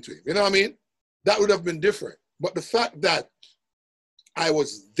ran into him. You know what I mean? That would have been different. But the fact that I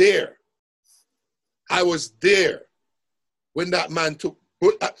was there when that man took,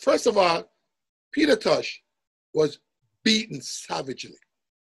 first of all, Peter Tosh was beaten savagely.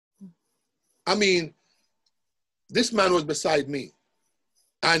 I mean, this man was beside me,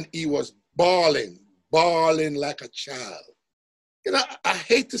 and he was bawling like a child. You know, I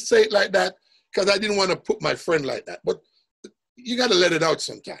hate to say it like that, because I didn't want to put my friend like that, but you got to let it out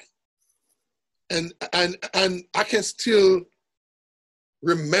sometime. And I can still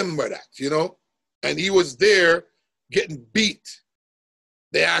remember that, you know? And he was there getting beat.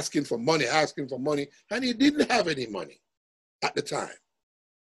 They're asking for money, and he didn't have any money at the time.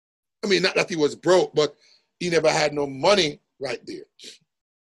 I mean, not that he was broke, but he never had no money right there.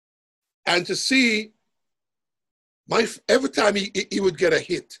 And to see Every time he would get a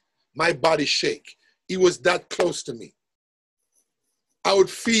hit, my body shake. He was that close to me. I would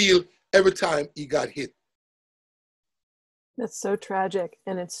feel every time he got hit. That's so tragic,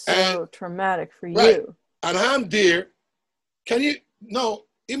 and it's so traumatic for right. you. And I'm there.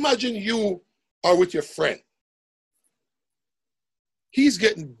 Imagine you are with your friend. He's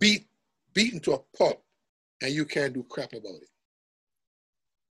getting beaten to a pulp, and you can't do crap about it.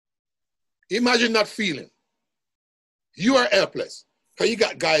 Imagine that feeling. You are helpless, because you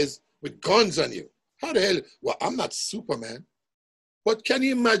got guys with guns on you. How the hell? Well, I'm not Superman. But can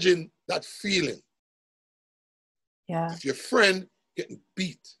you imagine that feeling? Yeah. Of your friend getting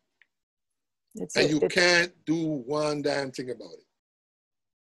beat, and you can't do one damn thing about it.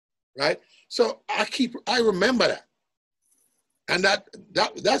 Right? So I remember that. And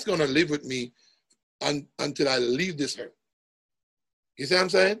that's gonna live with me until I leave this earth. You see what I'm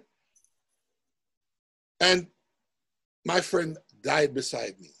saying? And my friend died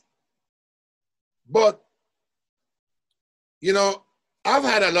beside me. But, I've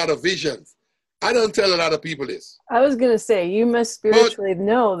had a lot of visions. I don't tell a lot of people this. I was going to say, you must spiritually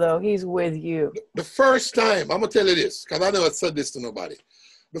know, though, he's with you. The first time, I'm going to tell you this, because I never said this to nobody.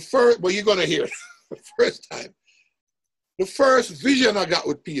 You're going to hear it. The first vision I got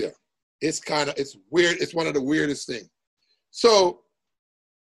with Peter, it's weird. It's one of the weirdest things. So,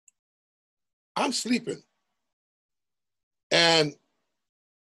 I'm sleeping. And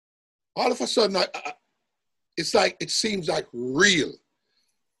all of a sudden, it seems like real.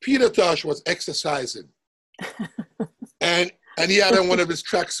 Peter Tosh was exercising. and he had on one of his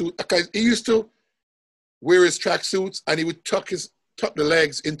tracksuits, because he used to wear his tracksuits, and he would tuck the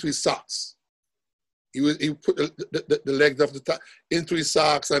legs into his socks. He would put the legs of the top into his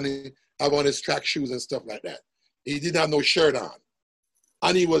socks, and he have on his track shoes and stuff like that. He didn't have no shirt on.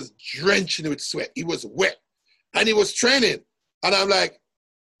 And he was drenched with sweat. He was wet. And he was training. And I'm like,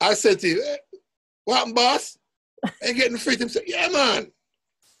 I said to him, what happened, boss? Ain't getting fit? He said, yeah, man.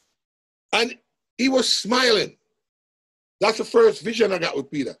 And he was smiling. That's the first vision I got with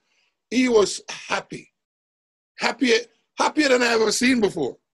Peter. He was happy. Happier than I ever seen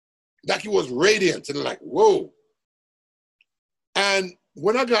before. Like he was radiant and like, whoa. And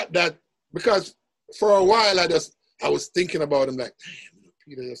when I got that, because for a while I was thinking about him like, damn,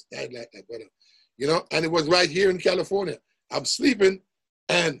 Peter just died like that, brother. And it was right here in California. I'm sleeping,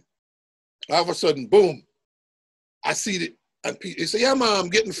 and all of a sudden, boom, I see it. And Peter, he said, yeah, man, I'm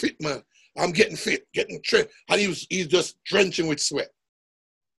getting fit, man. I'm getting fit, getting trimmed. And he's just drenching with sweat,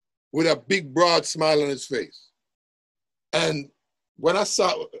 with a big, broad smile on his face. And when I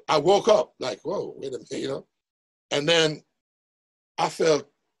woke up like, whoa, wait a minute, And then I felt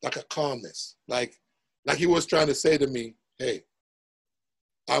like a calmness, like he was trying to say to me, hey,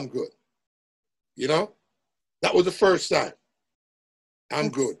 I'm good. That was the first time. I'm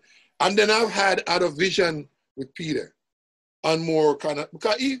good. And then I've had other vision with Peter, and more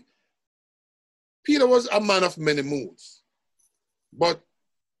because Peter was a man of many moods. But,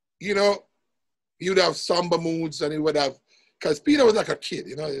 he would have somber moods, and he would have, because Peter was like a kid,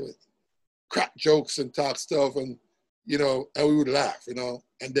 he would crack jokes and talk stuff, and, and we would laugh, and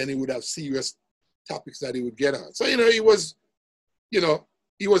then he would have serious topics that he would get on. So, he was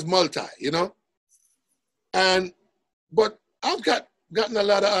multi, but I've gotten a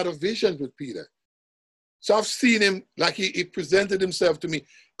lot of other visions with Peter. So I've seen him, like he presented himself to me,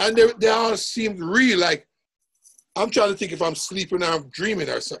 and they all seemed real, like I'm trying to think if I'm sleeping or I'm dreaming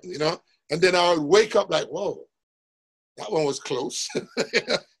or something, and then I would wake up like, whoa, that one was close. So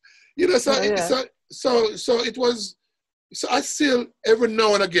it was, so I still, every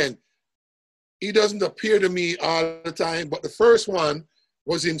now and again, he doesn't appear to me all the time, but the first one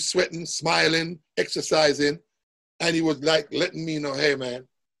was him sweating, smiling, exercising, and he was like letting me know, hey man,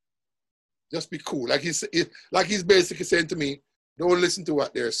 just be cool. Like he's basically saying to me, don't listen to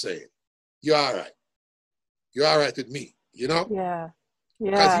what they're saying. You're all right. You're all right with me, Yeah.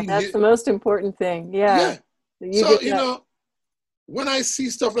 Yeah, that's the most important thing. Yeah. When I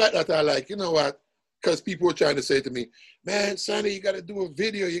see stuff like that, I like, what? Because people were trying to say to me, man, Sonny, you got to do a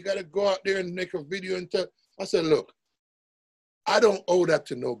video. You got to go out there and make a video and tell. I said, look, I don't owe that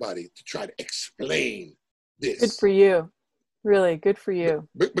to nobody to try to explain this. Good for you. Really, good for you.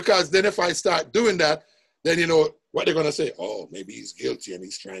 Because then if I start doing that, then what they're going to say, oh, maybe he's guilty and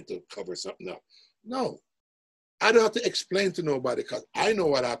he's trying to cover something up. No, I don't have to explain to nobody because I know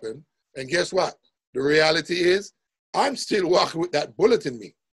what happened. And guess what? The reality is I'm still walking with that bullet in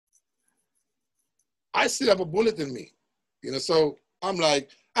me. I still have a bullet in me. So I'm like,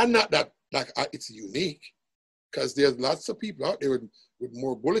 I'm not that, it's unique because there's lots of people out there with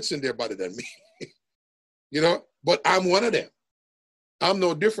more bullets in their body than me. you know, but I'm one of them. I'm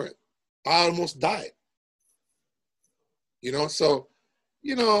no different. I almost died, you know, so,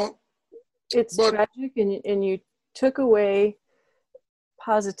 you know. It's tragic, and you took away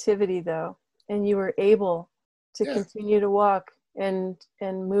positivity, though, and you were able to continue to walk and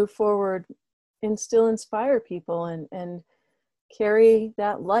move forward and still inspire people and carry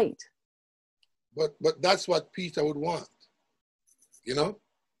that light. But that's what Peter would want, you know.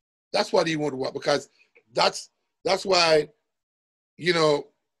 That's what he would want, because that's why, you know,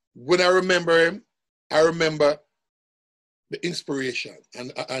 when I remember him, I remember the inspiration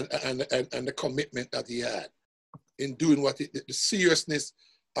and the commitment that he had in doing the seriousness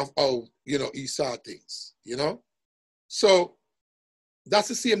of how, you know, he saw things, you know. So that's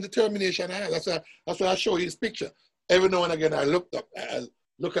the same determination I have. That's why I show you this picture. Every now and again I looked up, I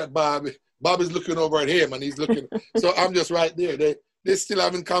look at Bob. Bob is looking over at him and he's looking. So I'm just right there. They're still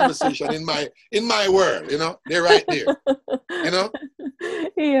having conversation in my world, you know. They're right there, you know.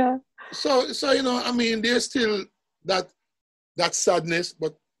 Yeah. So you know, I mean, there's still that sadness,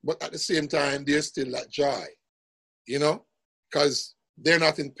 but at the same time, there's still that joy, you know, because they're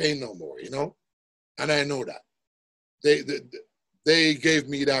not in pain no more, you know, and I know that. They gave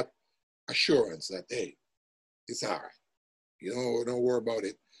me that assurance that, hey, it's all right, you know, don't worry about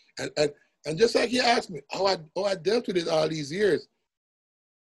it. And just like you asked me how I dealt with it all these years,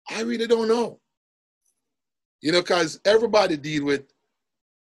 I really don't know, you know, because everybody deal with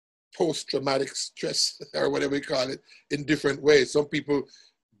post-traumatic stress or whatever we call it in different ways. Some people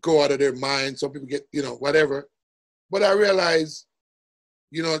go out of their mind, some people get, you know, whatever. But I realized,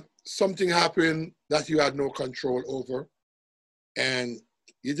 you know, something happened that you had no control over, and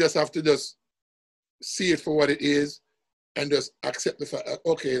you just have to just see it for what it is and just accept the fact that,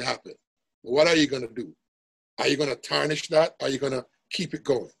 okay, it happened. But what are you going to do? Are you going to tarnish that? Are you going to keep it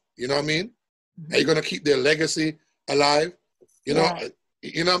going? You know what I mean? Are you going to keep their legacy alive? You know,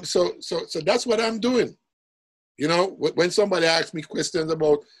 you know, so that's what I'm doing. You know, when somebody asks me questions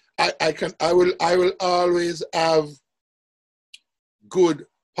about, I will always have good,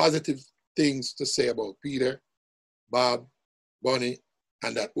 positive things to say about Peter, Bob, Bonnie,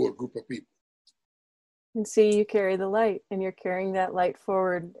 and that whole group of people. And see, you carry the light, and you're carrying that light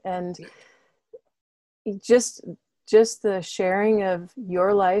forward, and just the sharing of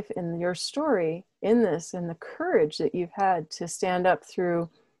your life and your story in this, and the courage that you've had to stand up through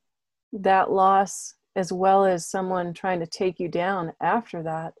that loss, as well as someone trying to take you down after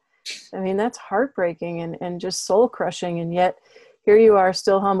that. I mean, that's heartbreaking and just soul crushing. And yet here you are,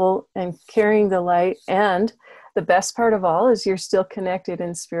 still humble and carrying the light. And the best part of all is you're still connected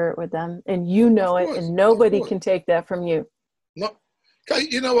in spirit with them, and you know it, and nobody can take that from you. No,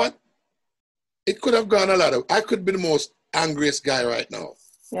 you know what? It could have gone a lot of, I could be the most angriest guy right now.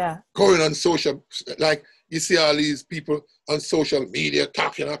 Yeah. Going on social, like you see all these people on social media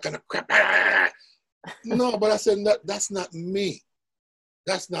talking all kind of crap. No, but I said, that's not me.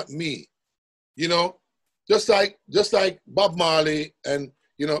 That's not me. You know, just like Bob Marley, and,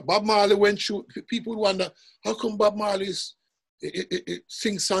 you know, Bob Marley went through, people wonder, how come Bob Marley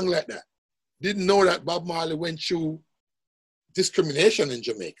sings song like that? Didn't know that Bob Marley went through discrimination in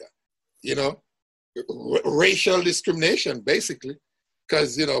Jamaica, you know, racial discrimination, basically,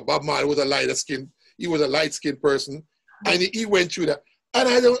 because, you know, Bob Marley was a light-skinned person, and he went through that. And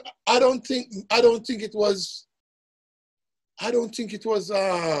I don't think it was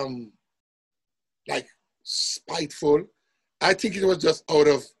like spiteful. I think it was just out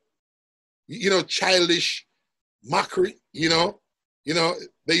of, you know, childish mockery. You know,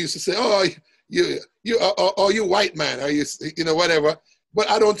 they used to say, "Oh, you white man," or you know, whatever. But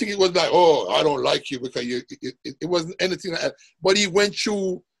I don't think it was like, "Oh, I don't like you because you." It wasn't anything like that. But he went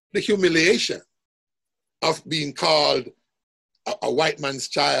through the humiliation of being called a white man's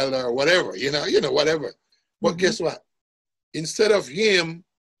child or whatever, you know, whatever. But guess what? Instead of him,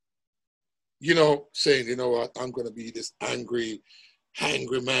 you know, saying, you know what, I'm going to be this angry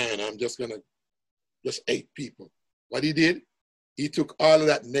man, I'm just going to just hate people. What he did, he took all of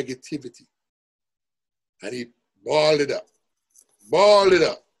that negativity and he balled it up,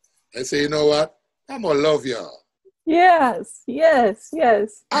 and say, you know what, I'm going to love y'all. Yes.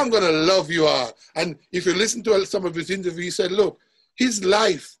 I'm going to love you all. And if you listen to some of his interviews, he said, look, his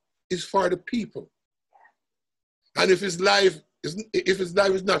life is for the people. And if his life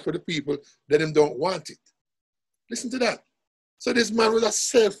is not for the people, then him don't want it. Listen to that. So this man was a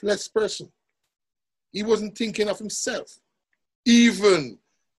selfless person. He wasn't thinking of himself. Even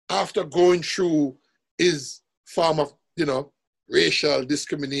after going through his form of, you know, racial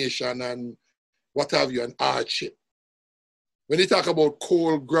discrimination and what have you, and hardship. When he talk about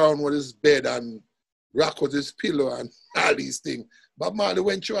cold ground with his bed and rock with his pillow and all these things. Bob Marley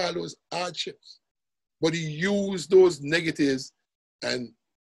went through all those hardships. But he used those negatives and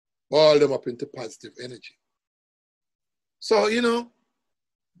boiled them up into positive energy. So, you know,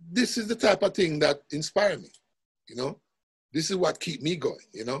 this is the type of thing that inspire me, you know. This is what keep me going,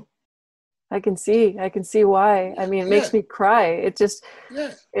 you know. I can see why. I mean, it makes me cry. It just,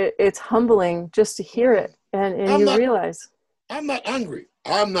 it's humbling just to hear it. And you realize. I'm not angry.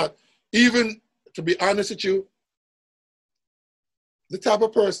 I'm not, even to be honest with you, the type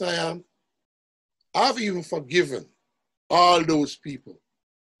of person I am, I've even forgiven all those people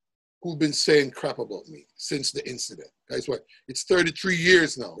who've been saying crap about me since the incident. Guys, what? It's 33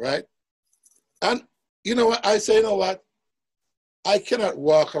 years now, right? And you know what? I say, you know what? I cannot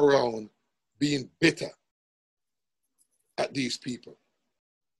walk around being bitter at these people.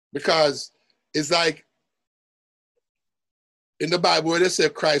 Because it's like in the Bible where they say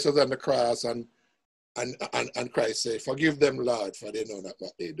Christ was on the cross and Christ said, forgive them, Lord, for they know not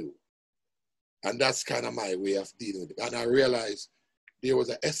what they do. And that's kind of my way of dealing with it. And I realized there was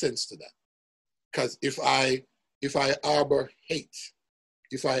an essence to that. Because if I harbor hate,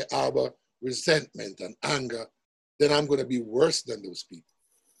 if I harbor resentment and anger, then I'm going to be worse than those people.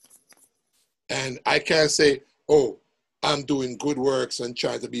 And I can't say, oh, I'm doing good works and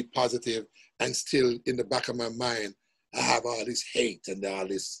trying to be positive, and still in the back of my mind, I have all this hate and all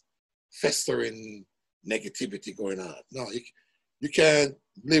this festering negativity going on. No, you can't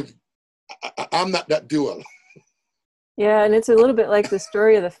live. I'm not that dual. Yeah, and it's a little bit like the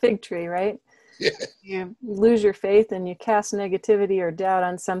story of the fig tree, right? Yeah. You lose your faith and you cast negativity or doubt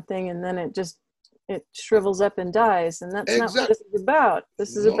on something, and then it shrivels up and dies. And that's not what this is about.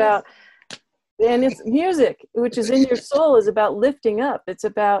 This is about, and it's music, which is in your soul, is about lifting up. It's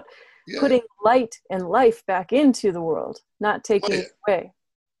about putting light and life back into the world, not taking it away.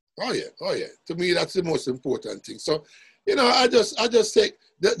 Oh yeah. To me, that's the most important thing. So, you know, I just take,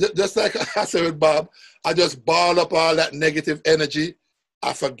 just like I said with Bob, I just ball up all that negative energy.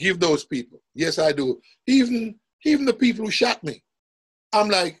 I forgive those people. Yes, I do. Even the people who shot me. I'm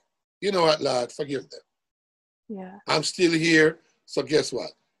like, you know what, Lord, forgive them. Yeah. I'm still here. So guess what?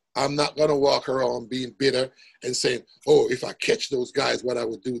 I'm not going to walk around being bitter and saying, oh, if I catch those guys, what I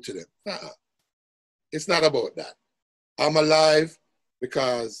would do to them. It's not about that. I'm alive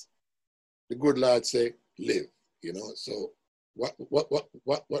because the good Lord say, live, you know. So what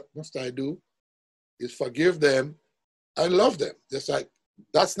must I do is forgive them and love them. Just like,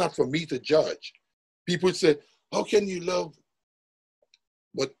 that's not for me to judge. People say, how can you love?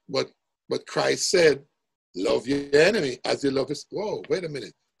 But Christ said, love your enemy as you love his. Whoa, wait a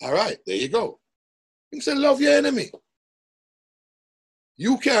minute. All right, there you go. He said, love your enemy.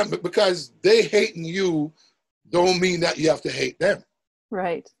 You can't, because they hating you don't mean that you have to hate them.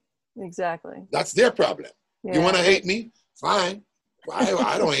 Right, exactly. That's their problem. Yeah. You want to hate me? Fine.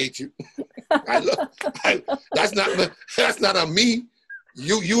 I don't hate you. That's not on me.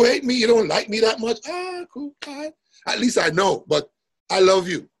 You hate me. You don't like me that much. Ah, cool. Fine. At least I know, but I love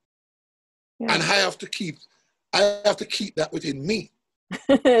you, and I have to keep that within me.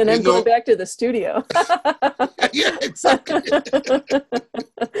 And I'm going back to the studio. Yeah, exactly.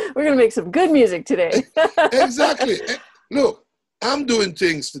 We're gonna make some good music today. Exactly. Look, I'm doing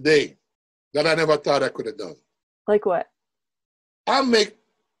things today that I never thought I could have done. Like what? I make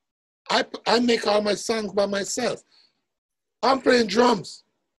all my songs by myself. I'm playing drums.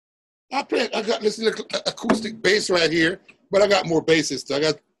 I got this little acoustic bass right here, but I got more basses. I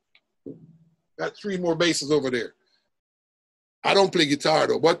got 3 more basses over there. I don't play guitar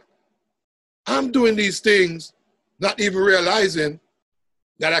though, but I'm doing these things, not even realizing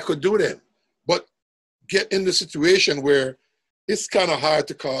that I could do them. But get in the situation where it's kind of hard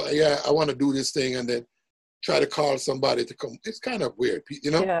to call, I want to do this thing, and then try to call somebody to come. It's kind of weird,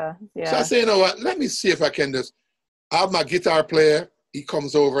 you know? Yeah. So I say, you know what, let me see if I can just, I have my guitar player, he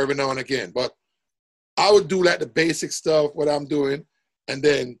comes over every now and again, but I would do like the basic stuff, what I'm doing, and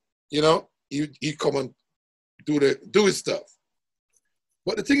then, you know, he come and do his stuff.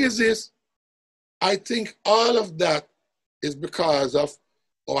 But the thing is this, I think all of that is because of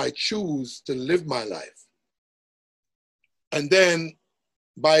how I choose to live my life. And then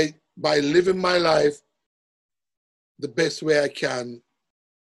by living my life the best way I can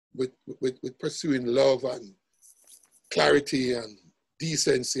with pursuing love and clarity and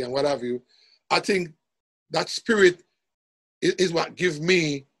decency and what have you, I think that spirit is what gives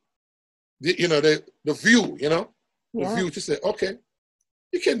me the view, the view to say, okay,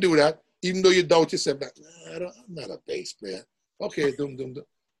 you can do that, even though you doubt yourself. Like, I'm not a bass player. Okay, dum.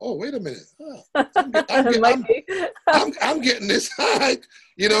 Oh, wait a minute. I'm getting this. I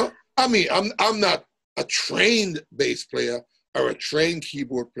mean, I'm not a trained bass player or a trained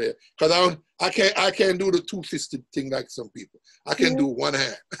keyboard player. Because I can't do the two-fisted thing like some people. I can do one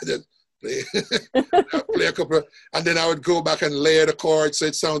hand. Just play, play a couple of, and then I would go back and layer the chords so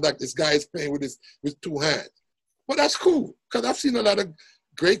it sounds like this guy is playing with two hands. But that's cool, because I've seen a lot of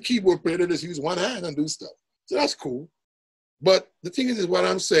great keyboard players that just use one hand and do stuff. So that's cool. But the thing is what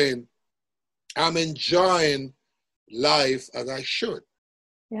I'm saying, I'm enjoying life as I should.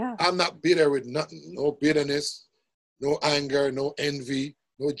 Yeah. I'm not bitter with nothing. No bitterness, no anger, no envy,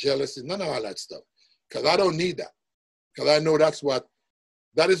 no jealousy, none of all that stuff. Because I don't need that. Because I know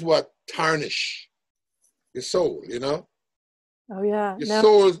that is what tarnish your soul, you know? Oh yeah.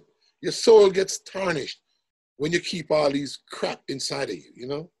 Your soul gets tarnished when you keep all these crap inside of you, you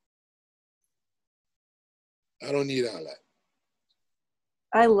know? I don't need all that.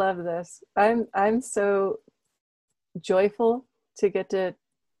 I love this. I'm so joyful to get to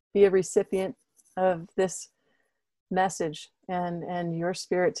be a recipient of this message and your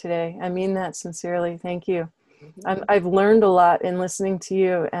spirit today. I mean that sincerely. Thank you. I've learned a lot in listening to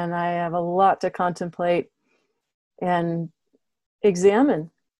you, and I have a lot to contemplate and examine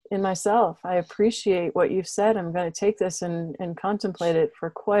in myself. I appreciate what you've said. I'm going to take this and contemplate it for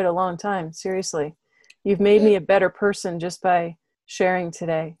quite a long time. Seriously. You've made me a better person just by sharing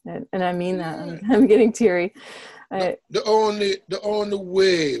today. And I mean that. I'm getting teary. The only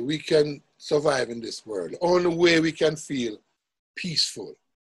way we can survive in this world, the only way we can feel peaceful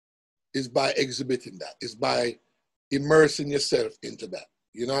is by exhibiting that, is by immersing yourself into that.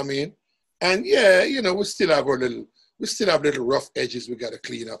 You know what I mean? And yeah, you know, we still have little rough edges we got to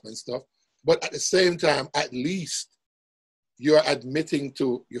clean up and stuff. But at the same time, at least you're admitting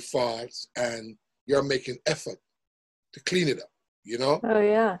to your faults and you're making effort to clean it up, you know? Oh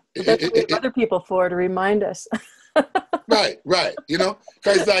yeah. That's what we have other people for, to remind us. Right. You know,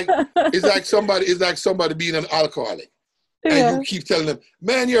 because it's like somebody being an alcoholic. And you keep telling them,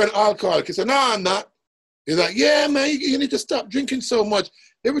 man, you're an alcoholic. He said, no, I'm not. He's like, yeah, man, you need to stop drinking so much.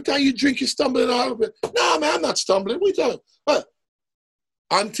 Every time you drink, you're stumbling all of it. No, man, I'm not stumbling. What are you talking about? But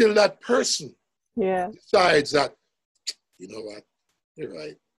until that person decides that, you know what, you're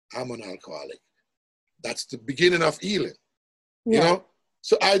right, I'm an alcoholic. That's the beginning of healing, you know?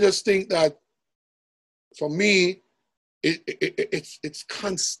 So I just think that for me, it's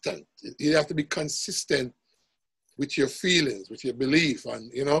constant. You have to be consistent with your feelings, with your belief,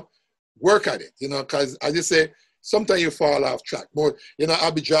 and, you know, work at it, you know, because I just say, sometimes you fall off track. More, you know,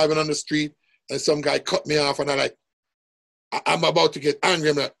 I'll be driving on the street and some guy cut me off and I'm about to get angry.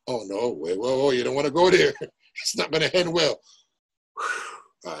 I'm like, oh no, whoa, you don't want to go there. It's not going to end well.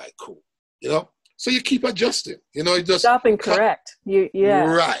 All right, cool. You know, so you keep adjusting, you know, you just stop and correct.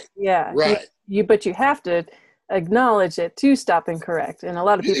 Right. But you have to acknowledge it to stop and correct. And a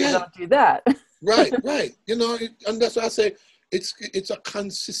lot of people don't do that. Right. You know, and that's why I say it's a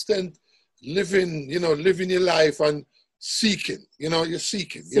consistent living, you know, living your life and seeking, you know, you're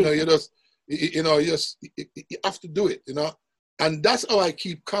seeking. You know, you have to do it, you know, and that's how I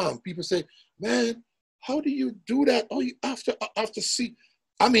keep calm. People say, man, how do you do that? Oh, you have to see.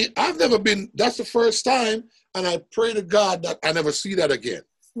 I mean, that's the first time, and I pray to God that I never see that again.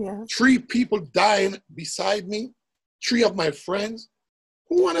 Yeah. 3 people dying beside me, 3 of my friends.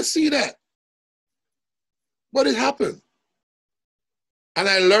 Who want to see that? But it happened. And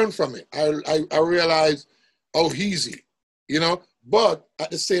I learned from it. I realized how easy, you know, but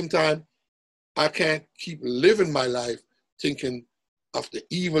at the same time, I can't keep living my life thinking of the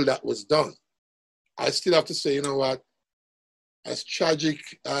evil that was done. I still have to say, you know what, as tragic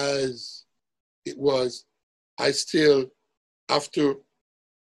as it was, I still have to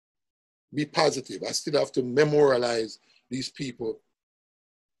be positive. I still have to memorialize these people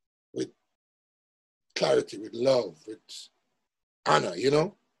with clarity, with love, with honor, you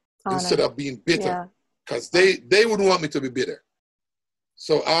know, instead of being bitter, because they wouldn't want me to be bitter.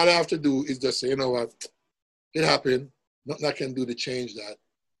 So all I have to do is just say, you know what, it happened. Nothing I can do to change that.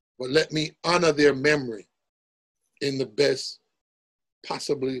 But let me honor their memory in the best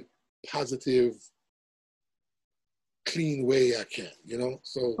possibly positive, clean way I can, you know?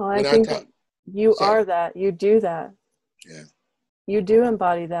 So well, I think you are that. You do that. Yeah. You do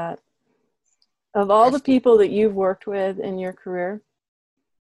embody that. Of all the people that you've worked with in your career,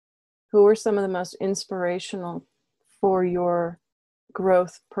 who are some of the most inspirational for your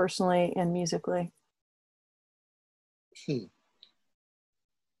growth personally and musically? I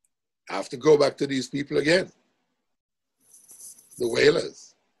have to go back to these people again. The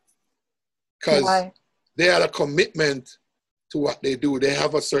Wailers. Because they had a commitment to what they do. They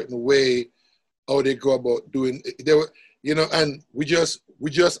have a certain way how they go about doing. you know, and we just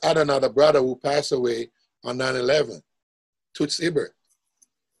had another brother who passed away on 9/11, Toots Hibbert.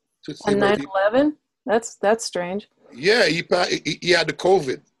 Toots On Hibbert. 9/11? That's strange. Yeah, he had the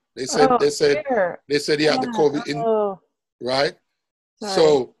COVID. They said Oh, they said dear. they said he had the Yeah. COVID in, Oh, right? sorry.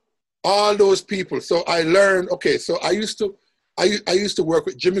 So all those people. So I learned. Okay, so I used to work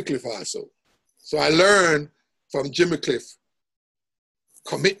with Jimmy Cliff also. So I learned from Jimmy Cliff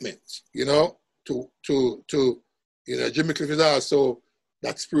commitment. You know, to you know, Jimmy Cliff is also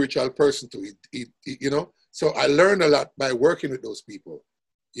that spiritual person too. He you know. So I learned a lot by working with those people.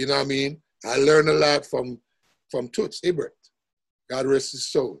 You know what I mean? I learned a lot from Toots Hibbert, God rest his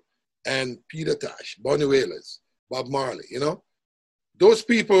soul, and Peter Tosh, Bonnie Wailers, Bob Marley, you know? Those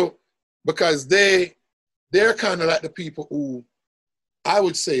people, because they're kind of like the people who, I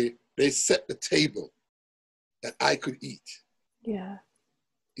would say, they set the table that I could eat. Yeah.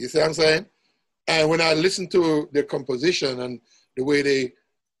 You see what I'm saying? And when I listen to their composition and the way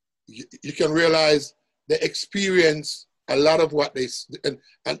you can realize they experience a lot of what they, and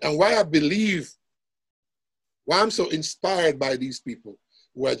why I believe, why I'm so inspired by these people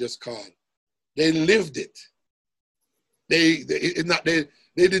who I just called. They lived it. They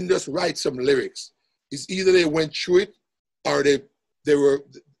didn't just write some lyrics. It's either they went through it or they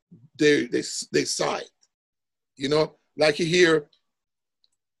saw it. You know, like you hear,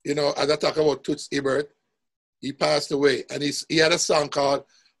 you know, as I talk about Toots Hibbert, he passed away, and he had a song called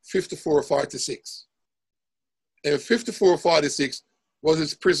 5446. And 5446 was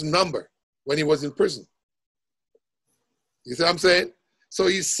his prison number when he was in prison. You see what I'm saying? So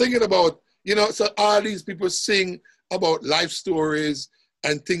he's singing about, you know, so all these people sing about life stories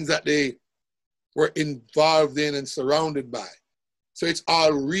and things that they were involved in and surrounded by. So it's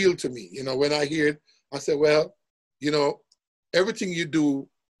all real to me. You know, when I hear it, I say, well, you know, everything you do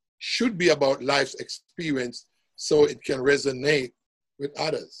should be about life's experience so it can resonate with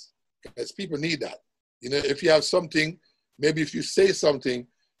others. Because people need that. You know, if you have something, maybe if you say something,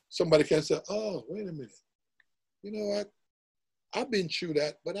 somebody can say, oh, wait a minute. You know what? I've been through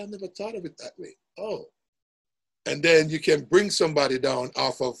that, but I never thought of it that way. Oh. And then you can bring somebody down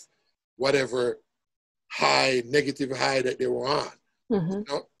off of whatever negative high that they were on, you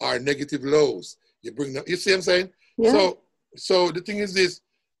know, or negative lows. You bring them, you see what I'm saying? Yeah. So the thing is this,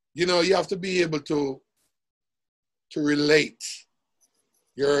 you know, you have to be able to relate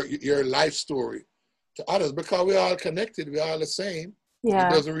your life story to others because we're all connected, we're all the same. Yeah.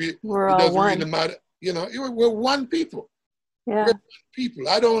 It doesn't really matter. You know, we're one people. Yeah. We're people.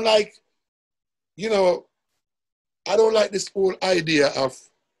 I don't like this whole idea of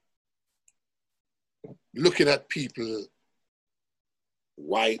looking at people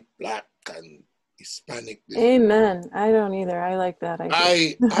white, black, and Hispanic. Amen. I don't either. I like that.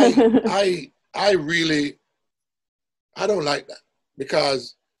 I don't like that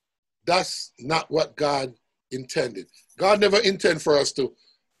because that's not what God intended. God never intended for us to,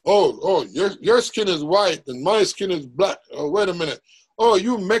 your skin is white and my skin is black. Oh, wait a minute. Oh,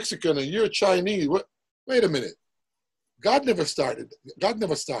 you Mexican and you're Chinese. What? Wait a minute. God never started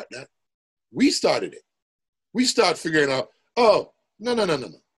that. We started it. We start figuring out, oh, no.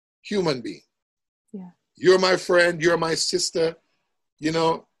 Human being. Yeah. You're my friend. You're my sister. You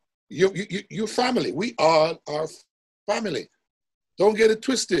know, you're family. We all are family. Don't get it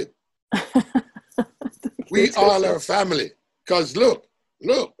twisted. We all are family. Because look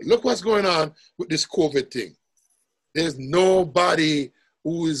what's going on with this COVID thing. There's nobody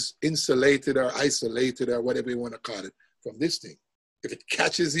who is insulated or isolated or whatever you want to call it from this thing. If it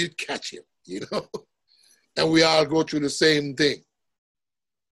catches you, catch you, you know? And we all go through the same thing.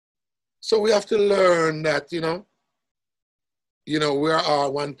 So we have to learn that, you know, we are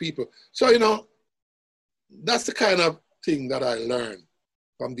all one people. So, you know, that's the kind of thing that I learned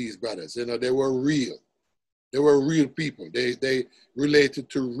from these brothers. You know, they were real. They were real people. They related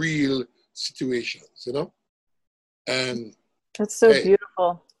to real situations, you know? And that's so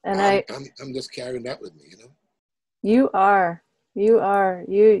beautiful. And I'm just carrying that with me, you know? You are.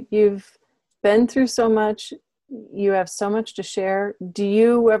 You've been through so much. You have so much to share. Do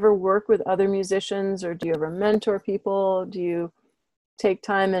you ever work with other musicians, or do you ever mentor people? Do you take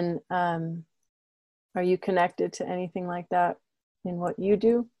time and are you connected to anything like that in what you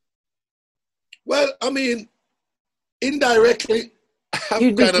do? Well, I mean, indirectly,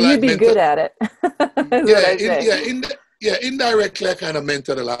 you'd be good at it. Indirectly, I kind of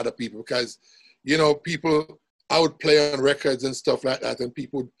mentored a lot of people because, you know, I would play on records and stuff like that, and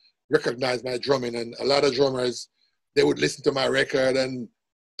people would recognize my drumming, and a lot of drummers, they would listen to my record, and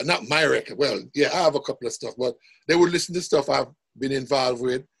not my record. Well, yeah, I have a couple of stuff, but they would listen to stuff I've been involved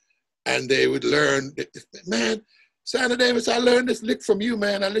with, and they would learn, man, Santa Davis, I learned this lick from you,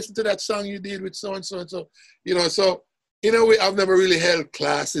 man. I listened to that song you did with so and so and so. You know, so in a way, I've never really held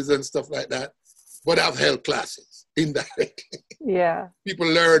classes and stuff like that, but I've held classes indirectly. Yeah. People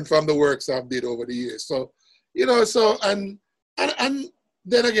learn from the works I've did over the years. So, you know, so and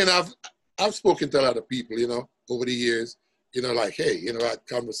then again, I've spoken to a lot of people, you know, over the years, you know, like, hey, you know, I had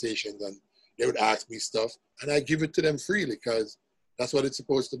conversations and they would ask me stuff and I give it to them freely because that's what it's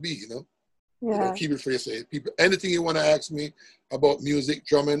supposed to be, you know. Yeah. You know, keep it for yourself. People, anything you want to ask me about music,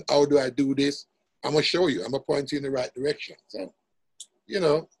 drumming, how do I do this? I'm gonna show you. I'm gonna point you in the right direction. So, you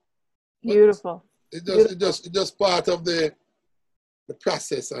know, beautiful. It's just part of the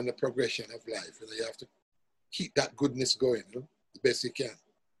process and the progression of life. You know, you have to keep that goodness going, you know, the best you can.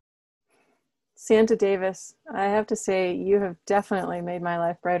 Santa Davis, I have to say you have definitely made my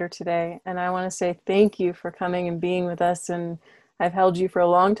life brighter today, and I want to say thank you for coming and being with us. And I've held you for a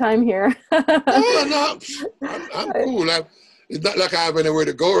long time here. Oh, no, I'm cool. It's not like I have anywhere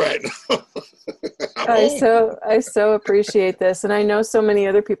to go right now. I so appreciate this, and I know so many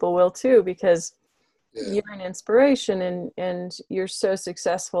other people will too, because you're an inspiration and you're so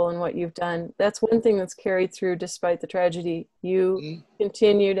successful in what you've done. That's one thing that's carried through despite the tragedy. You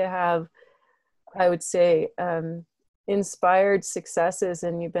continue to have, I would say, inspired successes,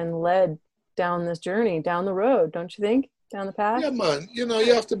 and you've been led down this journey, down the road, don't you think? Down the path? Yeah, man. You know,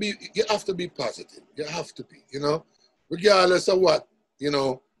 you have to be positive. You have to be, you know, regardless of what, you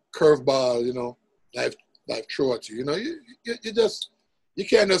know, curveball, you know, life throw at you. You know, you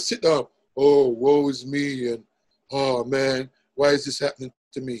can't just sit down, oh, woe is me, and oh man, why is this happening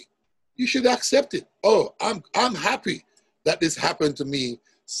to me? You should accept it. Oh, I'm happy that this happened to me.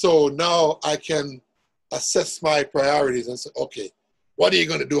 So now I can assess my priorities and say, okay, what are you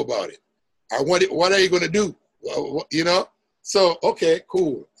going to do about it? What are you going to do? You know? So, okay,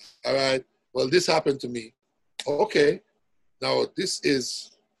 cool. All right. Well, this happened to me. Okay. Now this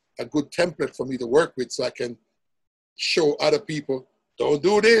is a good template for me to work with so I can show other people, don't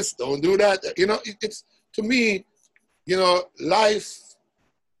do this, don't do that. You know, it's to me, you know, life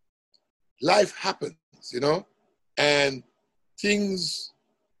happens, you know, and things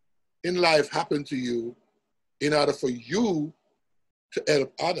in life happen to you in order for you to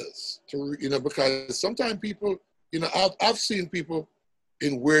help others, to, you know, because sometimes people, you know, I've seen people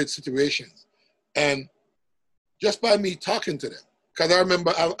in weird situations, and just by me talking to them, because I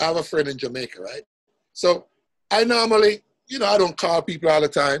remember I have a friend in Jamaica, right? So I normally, you know, I don't call people all the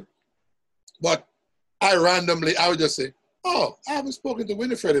time, but I would just say, oh, I haven't spoken to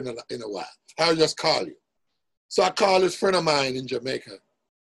Winifred in a while. I would just call you. So I called this friend of mine in Jamaica,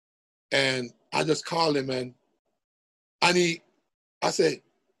 and I just called him, and I said,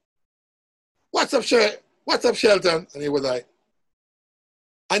 what's up, Shelton? And he was like,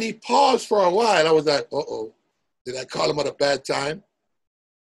 and he paused for a while. I was like, uh-oh, did I call him at a bad time?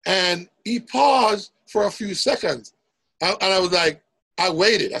 And he paused for a few seconds. And I was like, I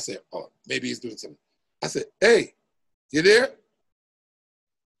waited. I said, oh, maybe he's doing something. I said, hey, you there?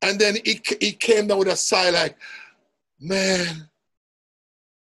 And then he came down with a sigh like, man,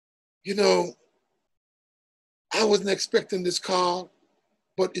 you know, I wasn't expecting this call,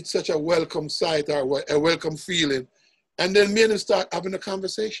 but it's such a welcome sight or a welcome feeling. And then me and him start having a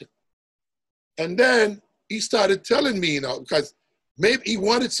conversation. And then he started telling me, you know, because maybe he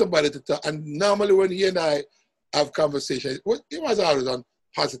wanted somebody to talk. And normally when he and I have conversations, it was always on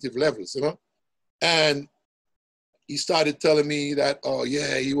positive levels, you know. And he started telling me that, oh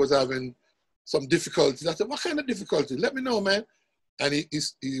yeah, he was having some difficulties. I said, what kind of difficulties? Let me know, man. And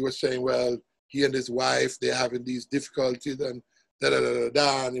he was saying, well, he and his wife, they're having these difficulties and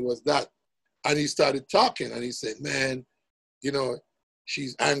da-da-da-da-da, and it was that. And he started talking, and he said, man, you know,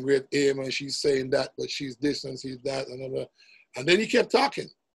 she's angry at him, and she's saying that, but she's this, and she's that, and then he kept talking.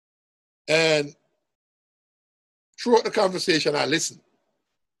 And throughout the conversation, I listened.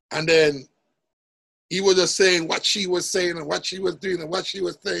 And then he was just saying what she was saying and what she was doing and what she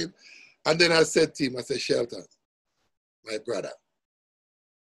was saying. And then I said to him, I said, Shelton, my brother,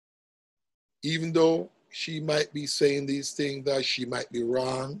 even though she might be saying these things that she might be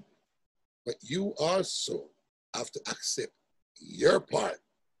wrong, but you also have to accept your part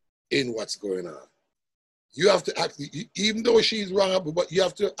in what's going on. You have to act, even though she's wrong, but you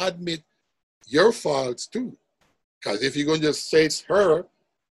have to admit your faults too. Because if you're going to just say it's her,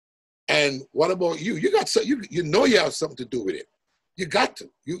 and what about you? You got so you know you have something to do with it. You got to.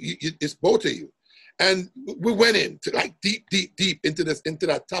 It's both of you. And we went into like deep into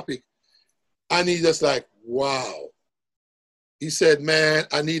that topic. And he just like, wow. He said, man,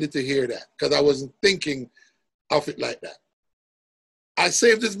 I needed to hear that because I wasn't thinking of it like that. I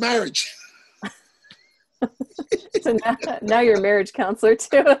saved his marriage. So now you're a marriage counselor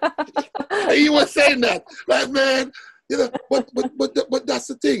too. He was saying that, like, man, but that's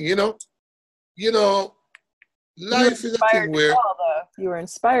the thing, life is a thing where you were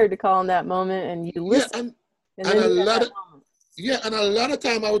inspired to call in that moment, and you listened. And a lot of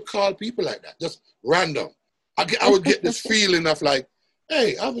time I would call people like that, just random. I would get this feeling of like,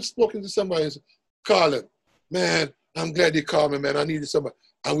 hey, I was spoken to somebody, calling, man, I'm glad you called me, man. I needed somebody,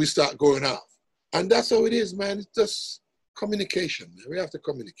 and we start going off, and that's how it is, man. It's just communication. Man. We have to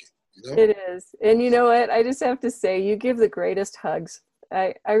communicate. It is, and you know what? I just have to say, you give the greatest hugs.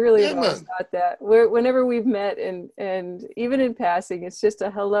 I really have always thought that. Whenever we've met, and even in passing, it's just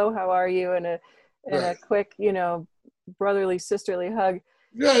a hello, how are you, and a quick, brotherly, sisterly hug.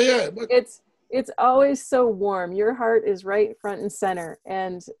 Yeah. But it's always so warm. Your heart is right front and center,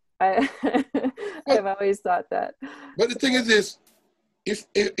 and I've always thought that. But the thing is this: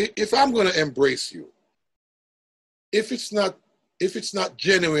 if I'm going to embrace you, if it's not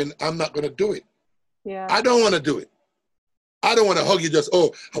genuine, I'm not going to do it. Yeah. I don't want to do it. I don't want to hug you just,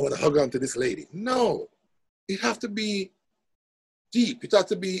 I want to hug onto this lady. No, it have to be deep. It have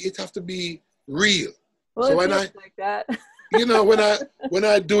to be real. Well, so when like that. when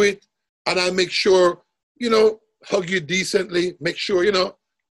I do it and I make sure, hug you decently, make sure,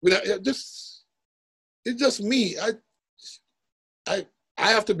 it's just me. I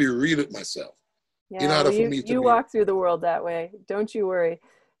have to be real with myself. Yeah, in order for me to walk through the world that way. Don't you worry.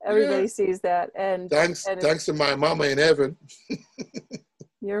 Everybody sees that. And thanks to my mama in heaven.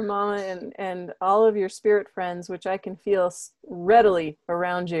 Your mama and all of your spirit friends, which I can feel readily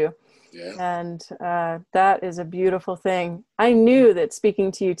around you. Yeah. And that is a beautiful thing. I knew that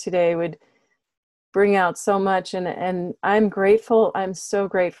speaking to you today would bring out so much, and I'm grateful. I'm so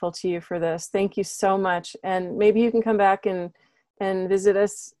grateful to you for this. Thank you so much. And maybe you can come back and visit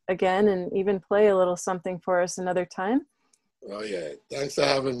us again and even play a little something for us another time. Oh, yeah. Thanks for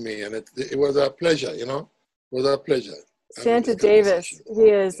having me. And it was a pleasure, It was a pleasure. Santa Davis, he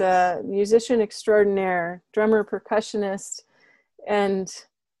is a musician extraordinaire, drummer, percussionist. And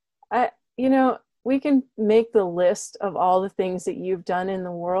we can make the list of all the things that you've done in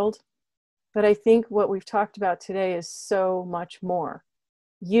the world. But I think what we've talked about today is so much more.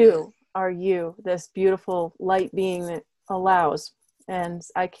 You are you, this beautiful light being that allows. And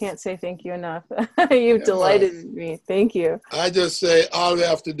I can't say thank you enough. You've delighted me. Thank you. I just say all we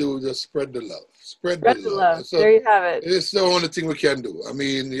have to do is just spread the love. Spread the love. So there you have it. It's the only thing we can do. I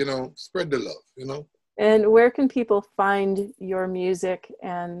mean, spread the love, And where can people find your music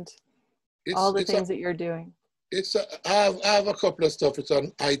and all the things that you're doing? I have a couple of stuff. It's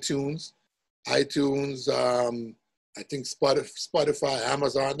on iTunes, I think Spotify,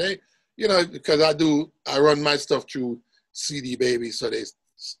 Amazon. Because I run my stuff through CD Baby, so they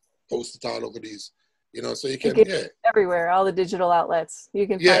post it all over these, so you can everywhere, all the digital outlets. You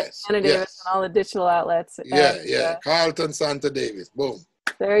can find Santa Davis on all the digital outlets. Carlton Santa Davis. Boom.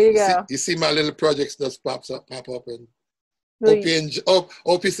 There you go. You see my little projects just pop up, and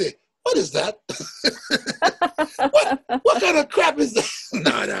Opie say, what is that? what kind of crap is that?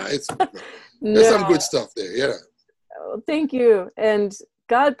 There's some good stuff there. Yeah. Well, thank you. And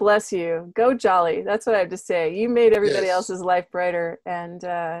God bless you. Go jolly. That's what I have to say. You made everybody else's life brighter. And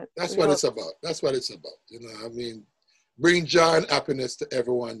that's what it's about. That's what it's about. I mean, bring joy and happiness to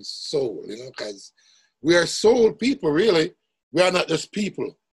everyone's soul, because we are soul people, really. We are not just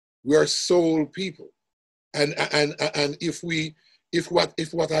people. We are soul people. And if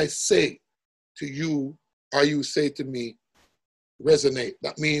what I say to you or you say to me resonate,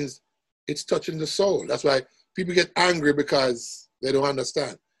 that means it's touching the soul. That's why people get angry, because they don't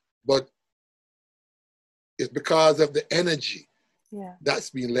understand. But it's because of the energy that's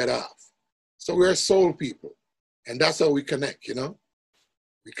being let off. So we're soul people. And that's how we connect,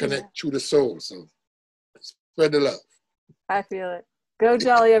 We connect through the soul. So spread the love. I feel it. Go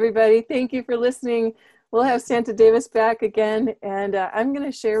jolly, everybody. Thank you for listening. We'll have Santa Davis back again. And I'm going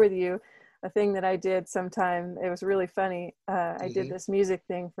to share with you a thing that I did sometime. It was really funny. I did this music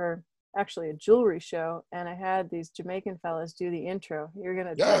thing for actually a jewelry show, and I had these Jamaican fellas do the intro. You're going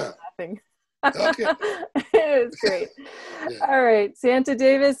to die laughing. Okay. It was great. All right. Santa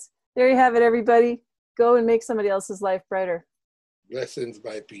Davis, there you have it, everybody. Go and make somebody else's life brighter. Blessings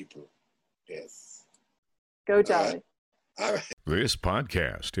by people. Yes. Go jolly. All right. This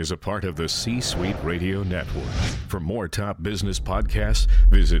podcast is a part of the C-Suite Radio Network. For more top business podcasts,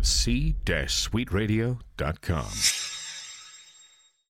 visit c-suiteradio.com.